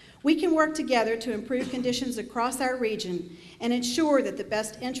HTAC, we can work together to improve conditions across our region and ensure that the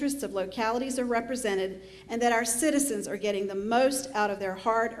best interests of localities are represented and that our citizens are getting the most out of their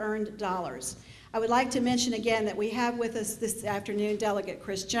hard-earned dollars. I would like to mention again that we have with us this afternoon Delegate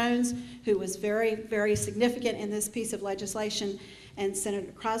Chris Jones, who was very, very significant in this piece of legislation, and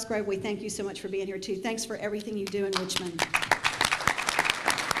Senator Cosgrove, we thank you so much for being here too. Thanks for everything you do in Richmond.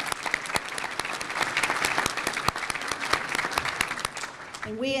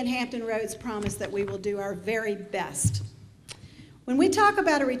 And we in Hampton Roads promise that we will do our very best. When we talk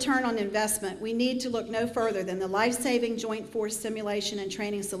about a return on investment, we need to look no further than the life-saving Joint Force Simulation and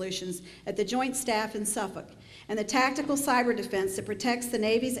Training Solutions at the Joint Staff in Suffolk and the tactical cyber defense that protects the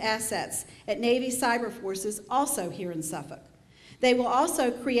Navy's assets at Navy Cyber Forces, also here in Suffolk. They will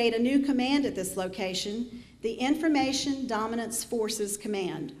also create a new command at this location, the Information Dominance Forces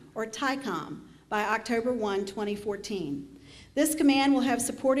Command, or TICOM, by October 1, 2014. This command will have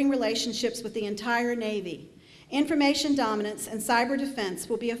supporting relationships with the entire Navy. Information dominance and cyber defense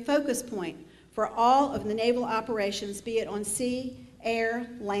will be a focus point for all of the naval operations, be it on sea, air,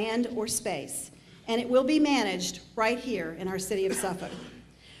 land, or space, and it will be managed right here in our city of Suffolk.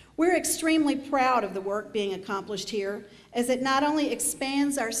 We're extremely proud of the work being accomplished here, as it not only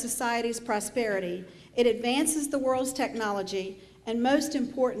expands our society's prosperity, it advances the world's technology, and most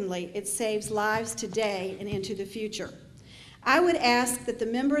importantly, it saves lives today and into the future. I would ask that the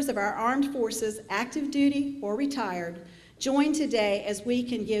members of our armed forces, active duty or retired, join today as we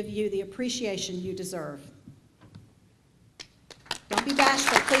can give you the appreciation you deserve. Don't be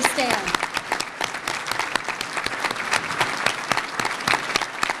bashful, please stand.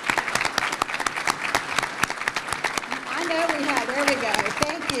 I know we have, there we go,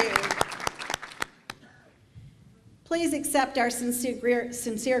 thank you. Please accept our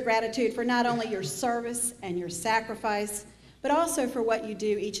sincere gratitude for not only your service and your sacrifice, but also for what you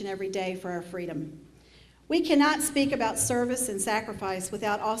do each and every day for our freedom. We cannot speak about service and sacrifice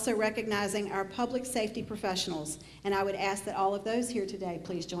without also recognizing our public safety professionals, and I would ask that all of those here today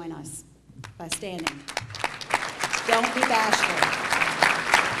please join us by standing. Don't be bashful.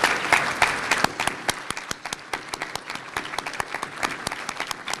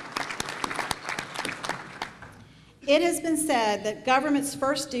 It has been said that government's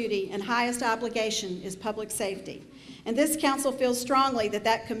first duty and highest obligation is public safety, and this council feels strongly that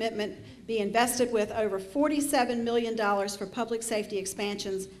that commitment be invested with over $47 million for public safety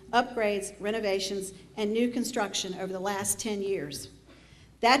expansions, upgrades, renovations, and new construction over the last 10 years.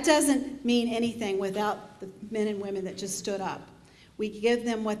 That doesn't mean anything without the men and women that just stood up. We give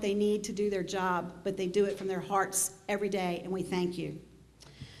them what they need to do their job, but they do it from their hearts every day, and we thank you.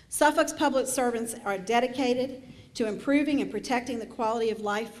 Suffolk's public servants are dedicated to improving and protecting the quality of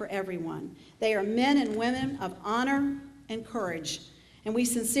life for everyone. They are men and women of honor and courage, and we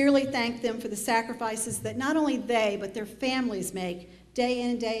sincerely thank them for the sacrifices that not only they, but their families make day in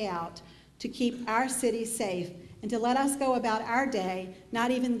and day out to keep our city safe and to let us go about our day, not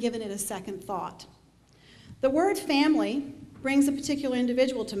even giving it a second thought. The word family brings a particular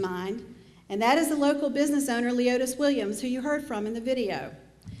individual to mind, and that is the local business owner, Leotis Williams, who you heard from in the video.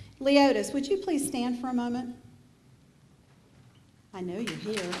 Leotis, would you please stand for a moment? I know you're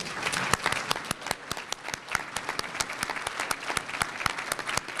here.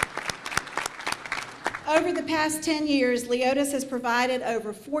 Over the past 10 years, Leotis has provided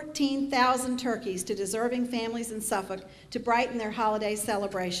over 14,000 turkeys to deserving families in Suffolk to brighten their holiday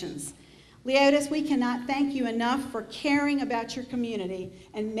celebrations. Leotis, we cannot thank you enough for caring about your community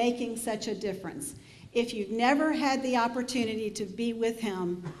and making such a difference. If you've never had the opportunity to be with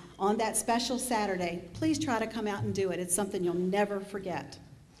him on that special Saturday, please try to come out and do it. It's something you'll never forget.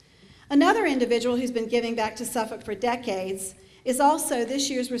 Another individual who's been giving back to Suffolk for decades is also this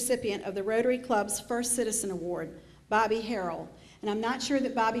year's recipient of the Rotary Club's First Citizen Award, Bobby Harrell. And I'm not sure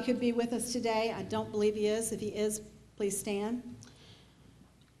that Bobby could be with us today. I don't believe he is. If he is, please stand.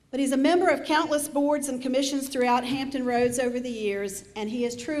 But he's a member of countless boards and commissions throughout Hampton Roads over the years, and he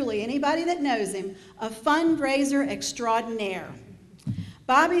is truly, anybody that knows him, a fundraiser extraordinaire.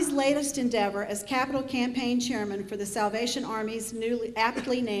 Bobby's latest endeavor as Capital Campaign Chairman for the Salvation Army's newly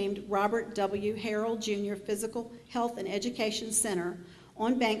aptly named Robert W. Harrell Jr. Physical Health and Education Center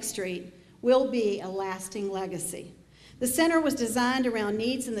on Bank Street will be a lasting legacy. The center was designed around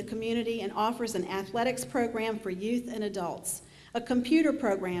needs in the community and offers an athletics program for youth and adults, a computer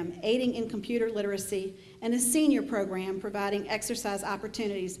program aiding in computer literacy, and a senior program providing exercise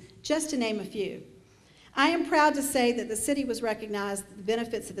opportunities, just to name a few. I am proud to say that the city was recognized the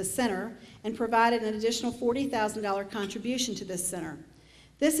benefits of the center and provided an additional $40,000 contribution to this center.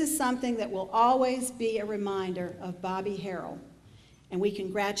 This is something that will always be a reminder of Bobby Harrell, and we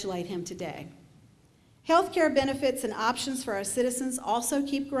congratulate him today. Healthcare benefits and options for our citizens also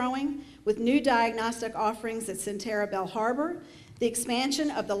keep growing, with new diagnostic offerings at Centera Bell Harbor, the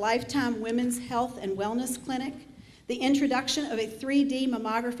expansion of the Lifetime Women's Health and Wellness Clinic, the introduction of a 3D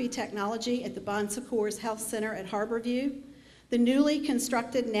mammography technology at the Bon Secours Health Center at Harborview, the newly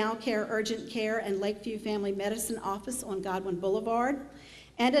constructed Now Care Urgent Care and Lakeview Family Medicine office on Godwin Boulevard,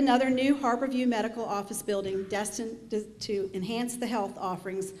 and another new Harborview Medical Office building destined to enhance the health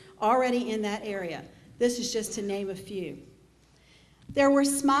offerings already in that area. This is just to name a few. There were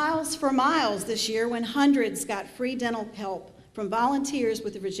smiles for miles this year when hundreds got free dental help from volunteers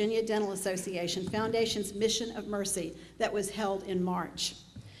with the Virginia Dental Association Foundation's Mission of Mercy that was held in March.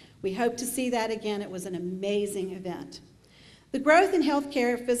 We hope to see that again. It was an amazing event. The growth in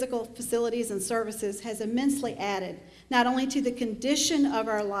healthcare, physical facilities, and services has immensely added not only to the condition of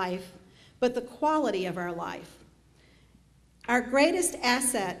our life, but the quality of our life. Our greatest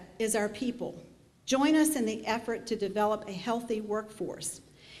asset is our people. Join us in the effort to develop a healthy workforce.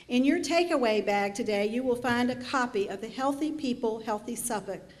 In your takeaway bag today, you will find a copy of the Healthy People, Healthy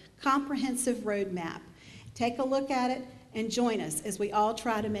Suffolk Comprehensive Roadmap. Take a look at it and join us as we all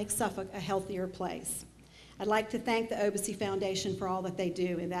try to make Suffolk a healthier place. I'd like to thank the Obice Foundation for all that they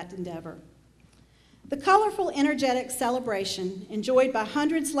do in that endeavor. The colorful, energetic celebration enjoyed by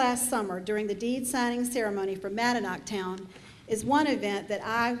hundreds last summer during the deed signing ceremony for Mattinock Town is one event that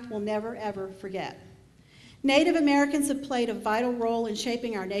I will never, ever forget. Native Americans have played a vital role in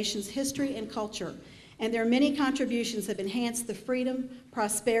shaping our nation's history and culture, and their many contributions have enhanced the freedom,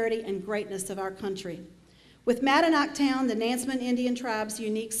 prosperity, and greatness of our country. With Mattinock Town, the Nansemond Indian tribe's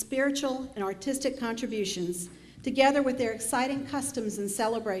unique spiritual and artistic contributions, together with their exciting customs and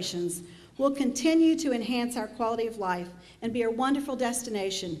celebrations, will continue to enhance our quality of life and be a wonderful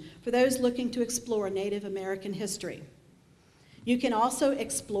destination for those looking to explore Native American history. You can also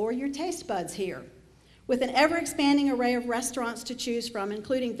explore your taste buds here. With an ever-expanding array of restaurants to choose from,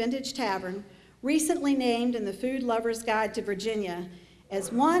 including Vintage Tavern, recently named in the Food Lover's Guide to Virginia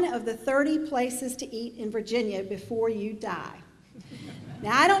as one of the 30 places to eat in Virginia before you die.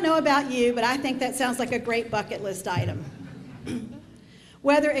 Now, I don't know about you, but I think that sounds like a great bucket list item.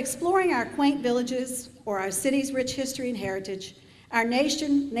 Whether exploring our quaint villages or our city's rich history and heritage, our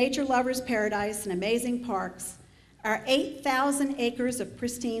nature lovers' paradise and amazing parks, our 8,000 acres of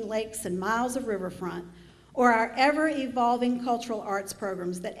pristine lakes and miles of riverfront, or our ever-evolving cultural arts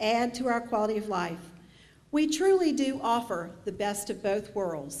programs that add to our quality of life, we truly do offer the best of both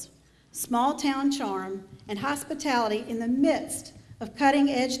worlds, small-town charm and hospitality in the midst of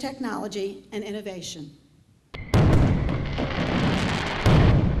cutting-edge technology and innovation.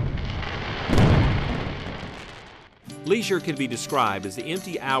 Leisure can be described as the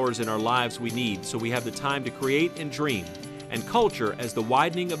empty hours in our lives we need so we have the time to create and dream, and culture as the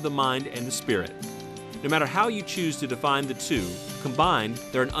widening of the mind and the spirit. No matter how you choose to define the two, combined,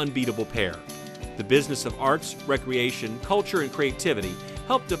 they're an unbeatable pair. The business of arts, recreation, culture, and creativity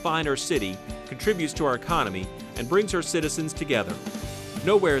help define our city, contributes to our economy, and brings our citizens together.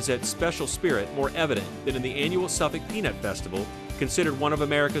 Nowhere is that special spirit more evident than in the annual Suffolk Peanut Festival, considered one of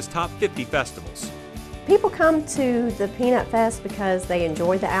America's top 50 festivals. People come to the Peanut Fest because they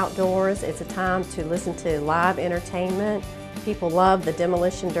enjoy the outdoors. It's a time to listen to live entertainment. People love the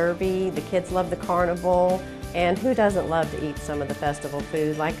demolition derby, the kids love the carnival, and who doesn't love to eat some of the festival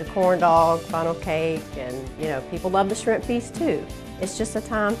food like a corn dog, funnel cake, and people love the shrimp feast too. It's just a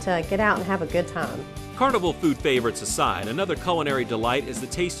time to get out and have a good time. Carnival food favorites aside, another culinary delight is the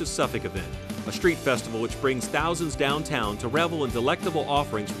Taste of Suffolk event, a street festival which brings thousands downtown to revel in delectable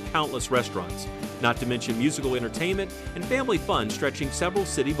offerings from countless restaurants, not to mention musical entertainment and family fun stretching several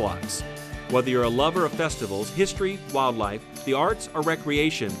city blocks. Whether you're a lover of festivals, history, wildlife, the arts, or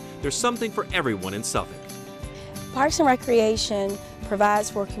recreation, there's something for everyone in Suffolk. Parks and Recreation provides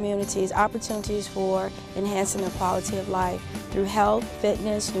for communities opportunities for enhancing their quality of life. Through health,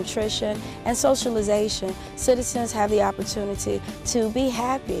 fitness, nutrition, and socialization, citizens have the opportunity to be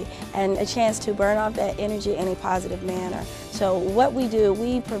happy and a chance to burn off that energy in a positive manner. So what we do,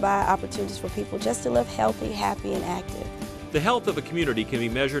 we provide opportunities for people just to live healthy, happy, and active. The health of a community can be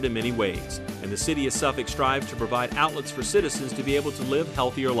measured in many ways, and the City of Suffolk strives to provide outlets for citizens to be able to live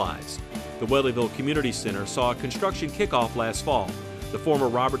healthier lives. The Whaleyville Community Center saw a construction kickoff last fall. The former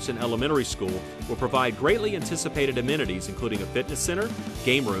Robertson Elementary School will provide greatly anticipated amenities including a fitness center,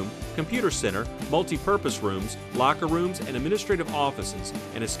 game room, computer center, multi-purpose rooms, locker rooms, and administrative offices,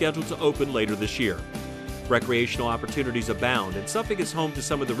 and is scheduled to open later this year. Recreational opportunities abound, and Suffolk is home to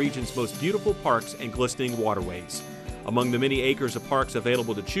some of the region's most beautiful parks and glistening waterways. Among the many acres of parks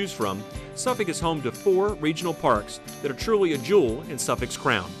available to choose from, Suffolk is home to 4 regional parks that are truly a jewel in Suffolk's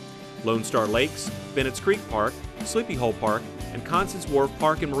crown. Lone Star Lakes, Bennett's Creek Park, Sleepy Hole Park, and Constance Wharf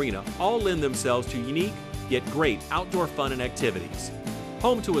Park and Marina all lend themselves to unique yet great outdoor fun and activities.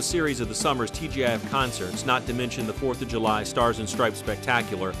 Home to a series of the summer's TGIF concerts, not to mention the 4th of July Stars and Stripes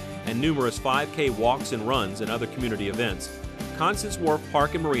Spectacular and numerous 5K walks and runs and other community events, Constance Wharf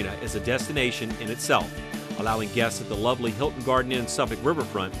Park and Marina is a destination in itself, allowing guests at the lovely Hilton Garden Inn Suffolk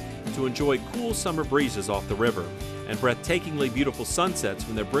Riverfront to enjoy cool summer breezes off the river and breathtakingly beautiful sunsets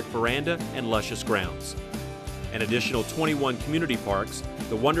from their brick veranda and luscious grounds. An additional 21 community parks,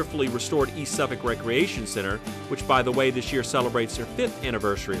 the wonderfully restored East Suffolk Recreation Center, which by the way this year celebrates their 5th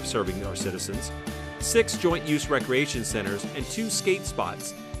anniversary of serving our citizens, 6 joint-use recreation centers, and 2 skate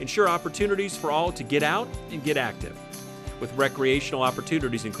spots ensure opportunities for all to get out and get active. With recreational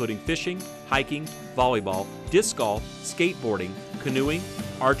opportunities including fishing, hiking, volleyball, disc golf, skateboarding, canoeing,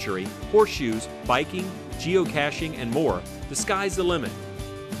 archery, horseshoes, biking, geocaching, and more, the sky's the limit.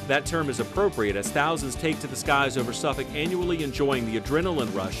 That term is appropriate as thousands take to the skies over Suffolk annually enjoying the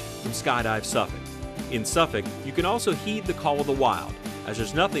adrenaline rush from Skydive Suffolk. In Suffolk, you can also heed the call of the wild, as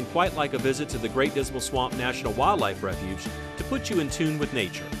there's nothing quite like a visit to the Great Dismal Swamp National Wildlife Refuge to put you in tune with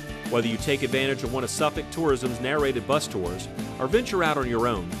nature. Whether you take advantage of one of Suffolk Tourism's narrated bus tours or venture out on your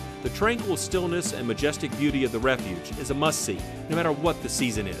own, the tranquil stillness and majestic beauty of the refuge is a must-see, no matter what the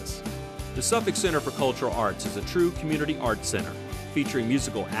season is. The Suffolk Center for Cultural Arts is a true community arts center, featuring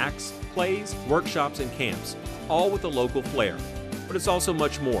musical acts, plays, workshops, and camps, all with a local flair. But it's also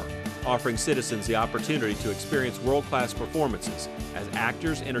much more, offering citizens the opportunity to experience world-class performances as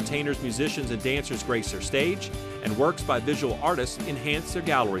actors, entertainers, musicians, and dancers grace their stage, and works by visual artists enhance their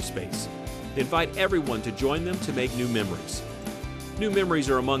gallery space. They invite everyone to join them to make new memories. New memories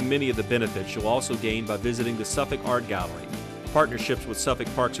are among many of the benefits you'll also gain by visiting the Suffolk Art Gallery. Partnerships with Suffolk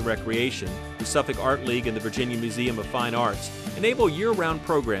Parks and Recreation, the Suffolk Art League, and the Virginia Museum of Fine Arts enable year-round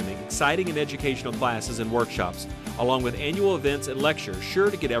programming, exciting and educational classes and workshops, along with annual events and lectures sure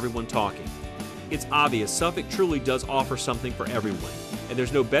to get everyone talking. It's obvious Suffolk truly does offer something for everyone, and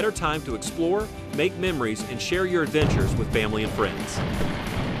there's no better time to explore, make memories, and share your adventures with family and friends.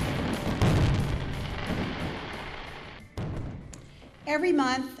 Every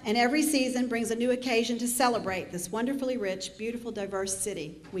month and every season brings a new occasion to celebrate this wonderfully rich, beautiful, diverse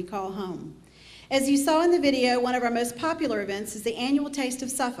city we call home. As you saw in the video, one of our most popular events is the annual Taste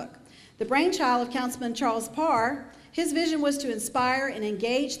of Suffolk. The brainchild of Councilman Charles Parr, his vision was to inspire and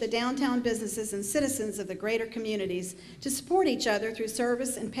engage the downtown businesses and citizens of the greater communities to support each other through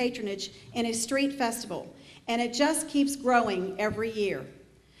service and patronage in a street festival, and it just keeps growing every year.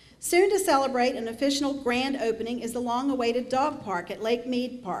 Soon to celebrate an official grand opening is the long-awaited dog park at Lake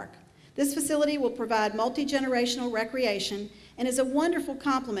Mead Park. This facility will provide multi-generational recreation and is a wonderful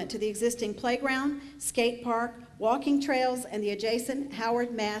complement to the existing playground, skate park, walking trails, and the adjacent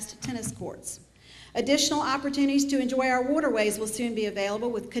Howard Mast tennis courts. Additional opportunities to enjoy our waterways will soon be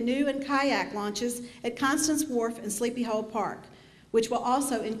available with canoe and kayak launches at Constance Wharf and Sleepy Hollow Park, which will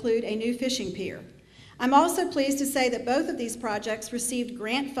also include a new fishing pier. I'm also pleased to say that both of these projects received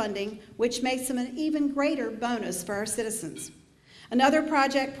grant funding, which makes them an even greater bonus for our citizens. Another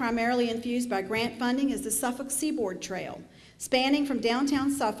project primarily infused by grant funding is the Suffolk Seaboard Trail. Spanning from downtown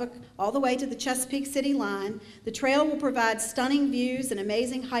Suffolk all the way to the Chesapeake City line, the trail will provide stunning views and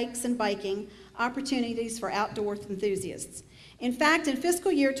amazing hikes and biking opportunities for outdoor enthusiasts. In fact, in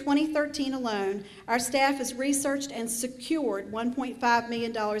fiscal year 2013 alone, our staff has researched and secured $1.5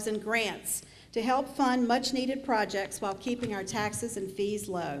 million in grants to help fund much-needed projects while keeping our taxes and fees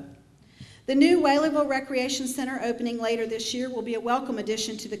low. The new Whaleyville Recreation Center opening later this year will be a welcome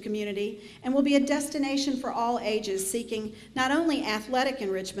addition to the community and will be a destination for all ages seeking not only athletic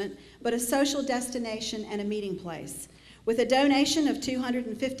enrichment, but a social destination and a meeting place. With a donation of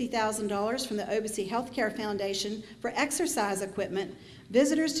 $250,000 from the OBC Healthcare Foundation for exercise equipment,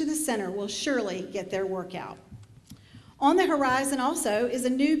 visitors to the center will surely get their workout. On the horizon also is a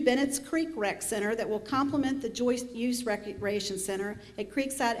new Bennett's Creek Rec Center that will complement the Joint Use Recreation Center at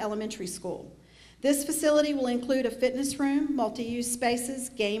Creekside Elementary School. This facility will include a fitness room, multi-use spaces,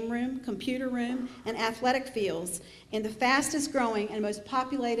 game room, computer room, and athletic fields in the fastest growing and most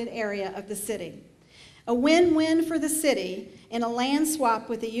populated area of the city. A win-win for the city. In a land swap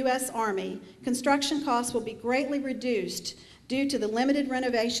with the U.S. Army, construction costs will be greatly reduced due to the limited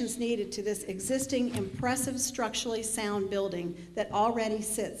renovations needed to this existing impressive structurally sound building that already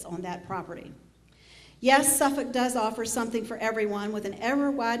sits on that property. Yes, Suffolk does offer something for everyone with an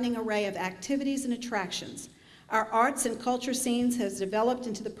ever-widening array of activities and attractions. Our arts and culture scenes has developed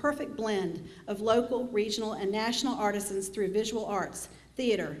into the perfect blend of local, regional, and national artisans through visual arts,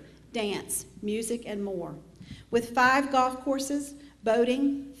 theater, dance, music, and more. With 5 golf courses,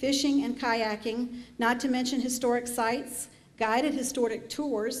 boating, fishing, and kayaking, not to mention historic sites, guided historic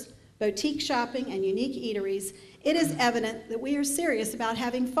tours, boutique shopping, and unique eateries, it is evident that we are serious about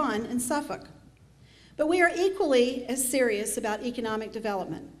having fun in Suffolk. But we are equally as serious about economic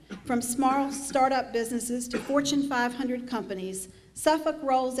development. From small startup businesses to Fortune 500 companies, Suffolk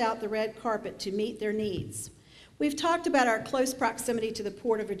rolls out the red carpet to meet their needs. We've talked about our close proximity to the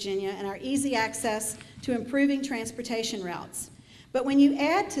Port of Virginia and our easy access to improving transportation routes. But when you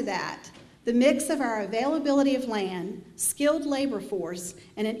add to that the mix of our availability of land, skilled labor force,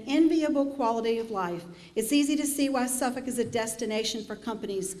 and an enviable quality of life, it's easy to see why Suffolk is a destination for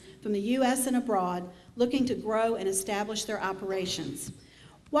companies from the U.S. and abroad looking to grow and establish their operations.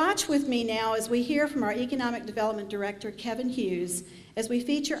 Watch with me now as we hear from our Economic Development Director, Kevin Hughes, as we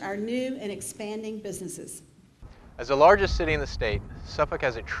feature our new and expanding businesses. As the largest city in the state, Suffolk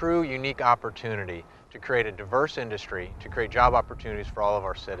has a true unique opportunity to create a diverse industry, to create job opportunities for all of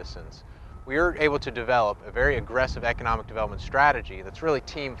our citizens. We are able to develop a very aggressive economic development strategy that's really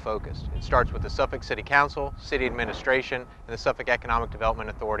team-focused. It starts with the Suffolk City Council, City Administration, and the Suffolk Economic Development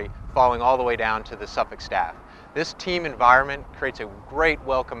Authority, falling all the way down to the Suffolk staff. This team environment creates a great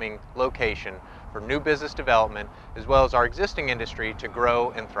welcoming location for new business development, as well as our existing industry to grow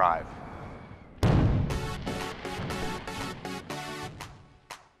and thrive.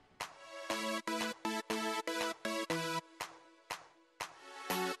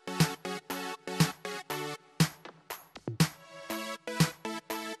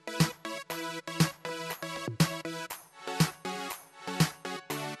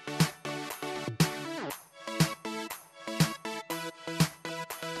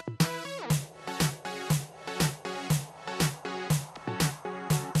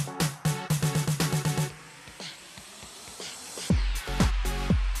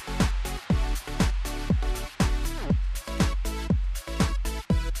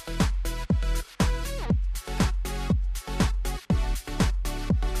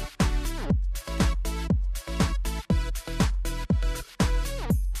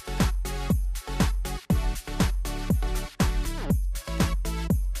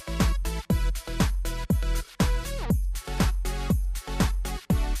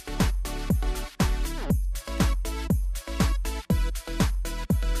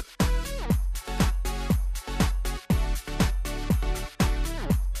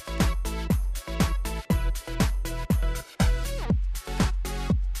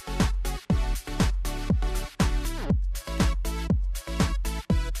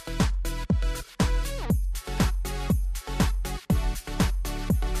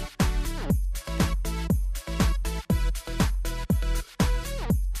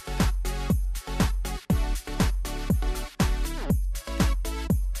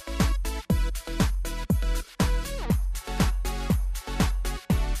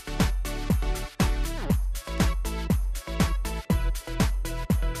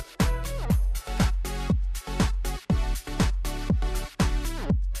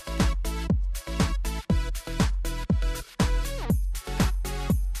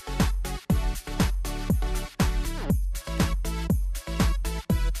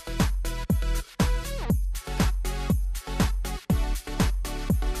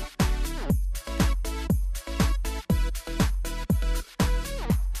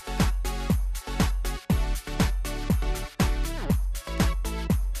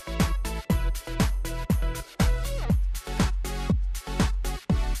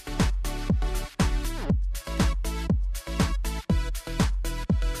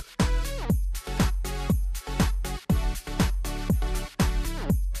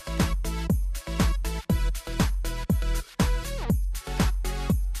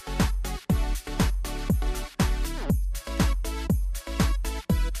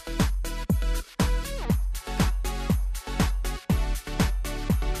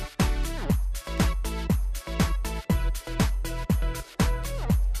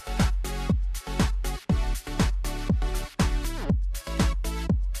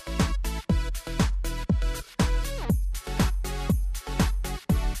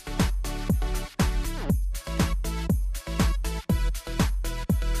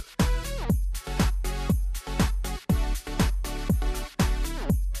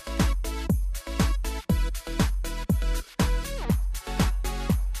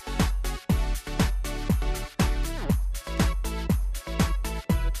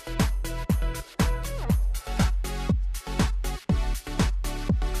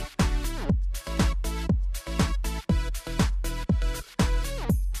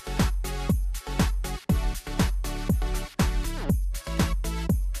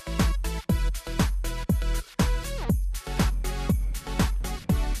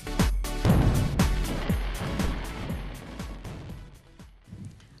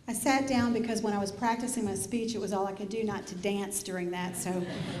 I sat down because when I was practicing my speech, it was all I could do not to dance during that, so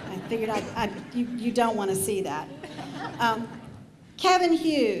I figured you don't want to see that. Kevin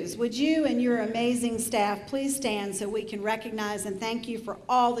Hughes, would you and your amazing staff please stand so we can recognize and thank you for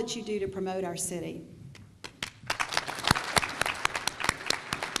all that you do to promote our city.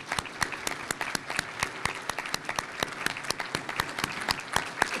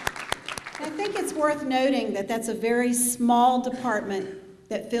 I think it's worth noting that that's a very small department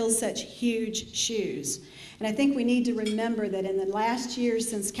that fills such huge shoes. And I think we need to remember that in the last years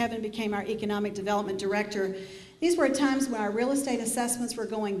since Kevin became our Economic Development Director, these were times when our real estate assessments were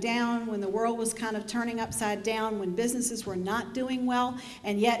going down, when the world was kind of turning upside down, when businesses were not doing well,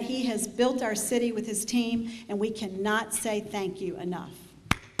 and yet he has built our city with his team, and we cannot say thank you enough.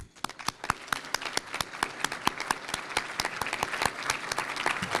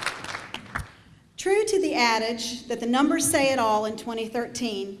 True to the adage that the numbers say it all in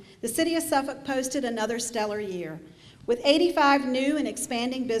 2013, the City of Suffolk posted another stellar year, with 85 new and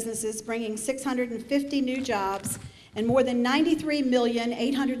expanding businesses bringing 650 new jobs and more than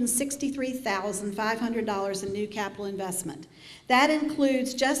 $93,863,500 in new capital investment. That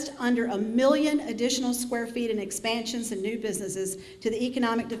includes just under 1 million additional square feet in expansions and new businesses to the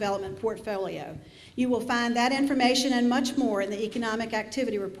economic development portfolio. You will find that information and much more in the Economic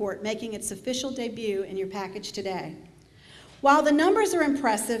Activity Report making its official debut in your package today. While the numbers are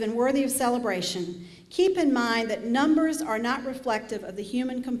impressive and worthy of celebration, keep in mind that numbers are not reflective of the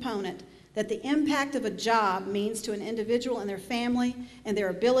human component that the impact of a job means to an individual and their family and their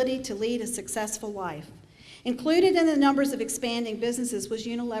ability to lead a successful life. Included in the numbers of expanding businesses was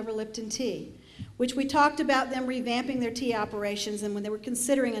Unilever Lipton Tea, which we talked about them revamping their tea operations and when they were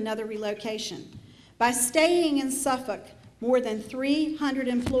considering another relocation. By staying in Suffolk, more than 300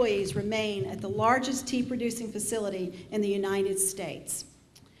 employees remain at the largest tea-producing facility in the United States.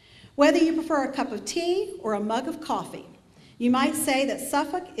 Whether you prefer a cup of tea or a mug of coffee, you might say that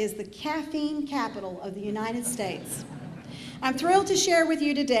Suffolk is the caffeine capital of the United States. I'm thrilled to share with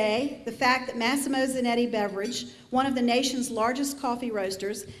you today the fact that Massimo Zanetti Beverage, one of the nation's largest coffee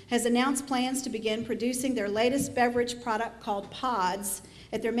roasters, has announced plans to begin producing their latest beverage product called Pods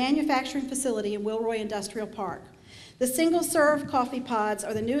at their manufacturing facility in Wilroy Industrial Park. The single-serve coffee pods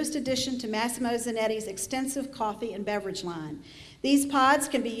are the newest addition to Massimo Zanetti's extensive coffee and beverage line. These pods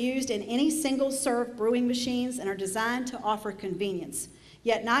can be used in any single-serve brewing machines and are designed to offer convenience,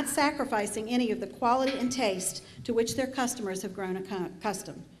 yet not sacrificing any of the quality and taste to which their customers have grown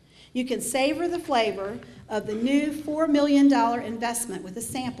accustomed. You can savor the flavor of the new $4 million investment with a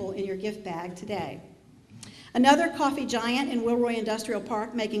sample in your gift bag today. Another coffee giant in Wilroy Industrial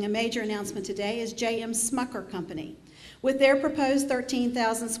Park making a major announcement today is J.M. Smucker Company. With their proposed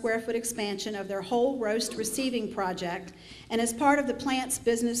 13,000 square foot expansion of their whole roast receiving project, and as part of the plant's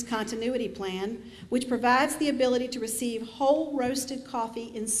business continuity plan, which provides the ability to receive whole roasted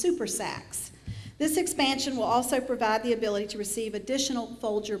coffee in super sacks. This expansion will also provide the ability to receive additional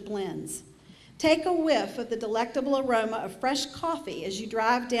Folger blends. Take a whiff of the delectable aroma of fresh coffee as you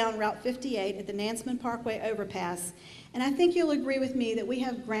drive down Route 58 at the Nansemond Parkway overpass, and I think you'll agree with me that we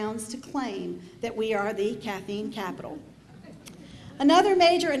have grounds to claim that we are the caffeine capital. Another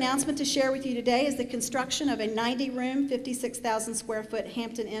major announcement to share with you today is the construction of a 90-room, 56,000 square foot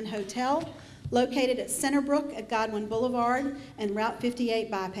Hampton Inn Hotel located at Centerbrook at Godwin Boulevard and Route 58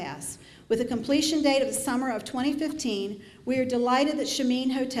 bypass. With a completion date of the summer of 2015, we are delighted that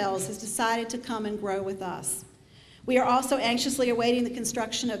Shameen Hotels has decided to come and grow with us. We are also anxiously awaiting the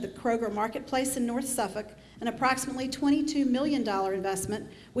construction of the Kroger Marketplace in North Suffolk, an approximately $22 million investment,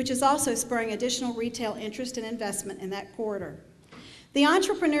 which is also spurring additional retail interest and investment in that corridor. The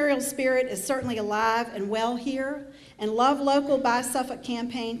entrepreneurial spirit is certainly alive and well here, and Love Local Buy Suffolk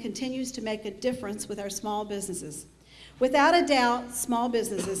campaign continues to make a difference with our small businesses. Without a doubt, small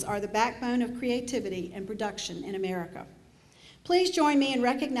businesses are the backbone of creativity and production in America. Please join me in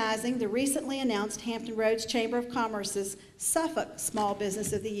recognizing the recently announced Hampton Roads Chamber of Commerce's Suffolk Small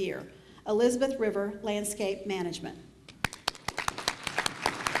Business of the Year, Elizabeth River Landscape Management.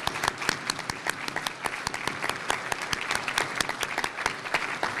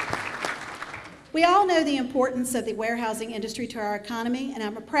 We all know the importance of the warehousing industry to our economy, and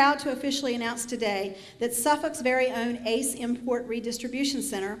I'm proud to officially announce today that Suffolk's very own ACE Import Redistribution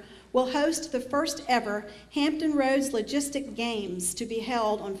Center will host the first ever Hampton Roads Logistic Games to be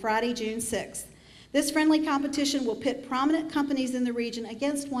held on Friday, June 6th. This friendly competition will pit prominent companies in the region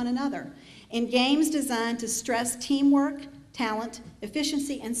against one another in games designed to stress teamwork, talent,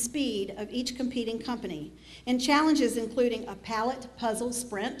 efficiency, and speed of each competing company, in challenges including a pallet puzzle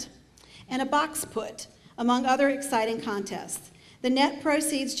sprint, and a box put, among other exciting contests. The net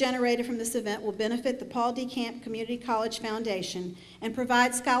proceeds generated from this event will benefit the Paul D. Camp Community College Foundation and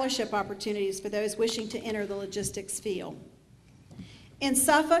provide scholarship opportunities for those wishing to enter the logistics field. In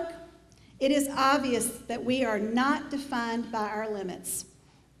Suffolk, it is obvious that we are not defined by our limits,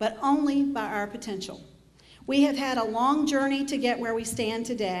 but only by our potential. We have had a long journey to get where we stand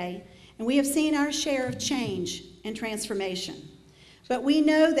today, and we have seen our share of change and transformation. But we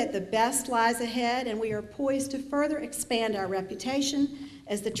know that the best lies ahead, and we are poised to further expand our reputation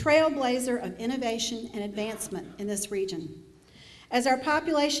as the trailblazer of innovation and advancement in this region. As our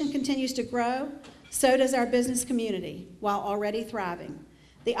population continues to grow, so does our business community, while already thriving.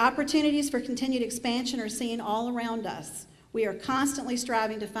 The opportunities for continued expansion are seen all around us. We are constantly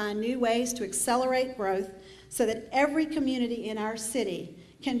striving to find new ways to accelerate growth so that every community in our city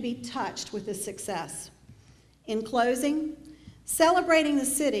can be touched with this success. In closing, celebrating the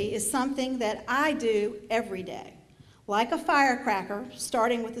city is something that I do every day. Like a firecracker,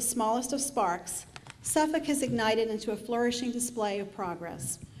 starting with the smallest of sparks, Suffolk has ignited into a flourishing display of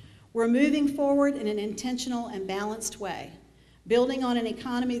progress. We're moving forward in an intentional and balanced way, building on an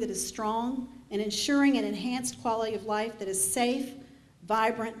economy that is strong and ensuring an enhanced quality of life that is safe,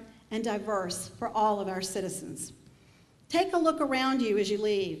 vibrant, and diverse for all of our citizens. Take a look around you as you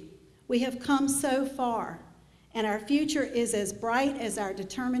leave. We have come so far, and our future is as bright as our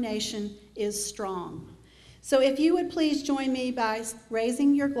determination is strong. So if you would please join me by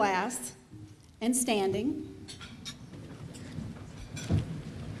raising your glass and standing.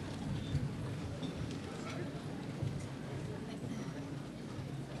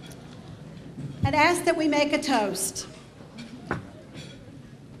 I'd ask that we make a toast.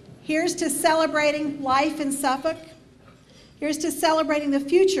 Here's to celebrating life in Suffolk. Here's to celebrating the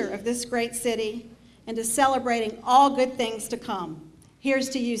future of this great city and to celebrating all good things to come. Here's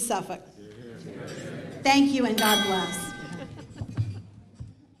to you, Suffolk. Thank you and God bless.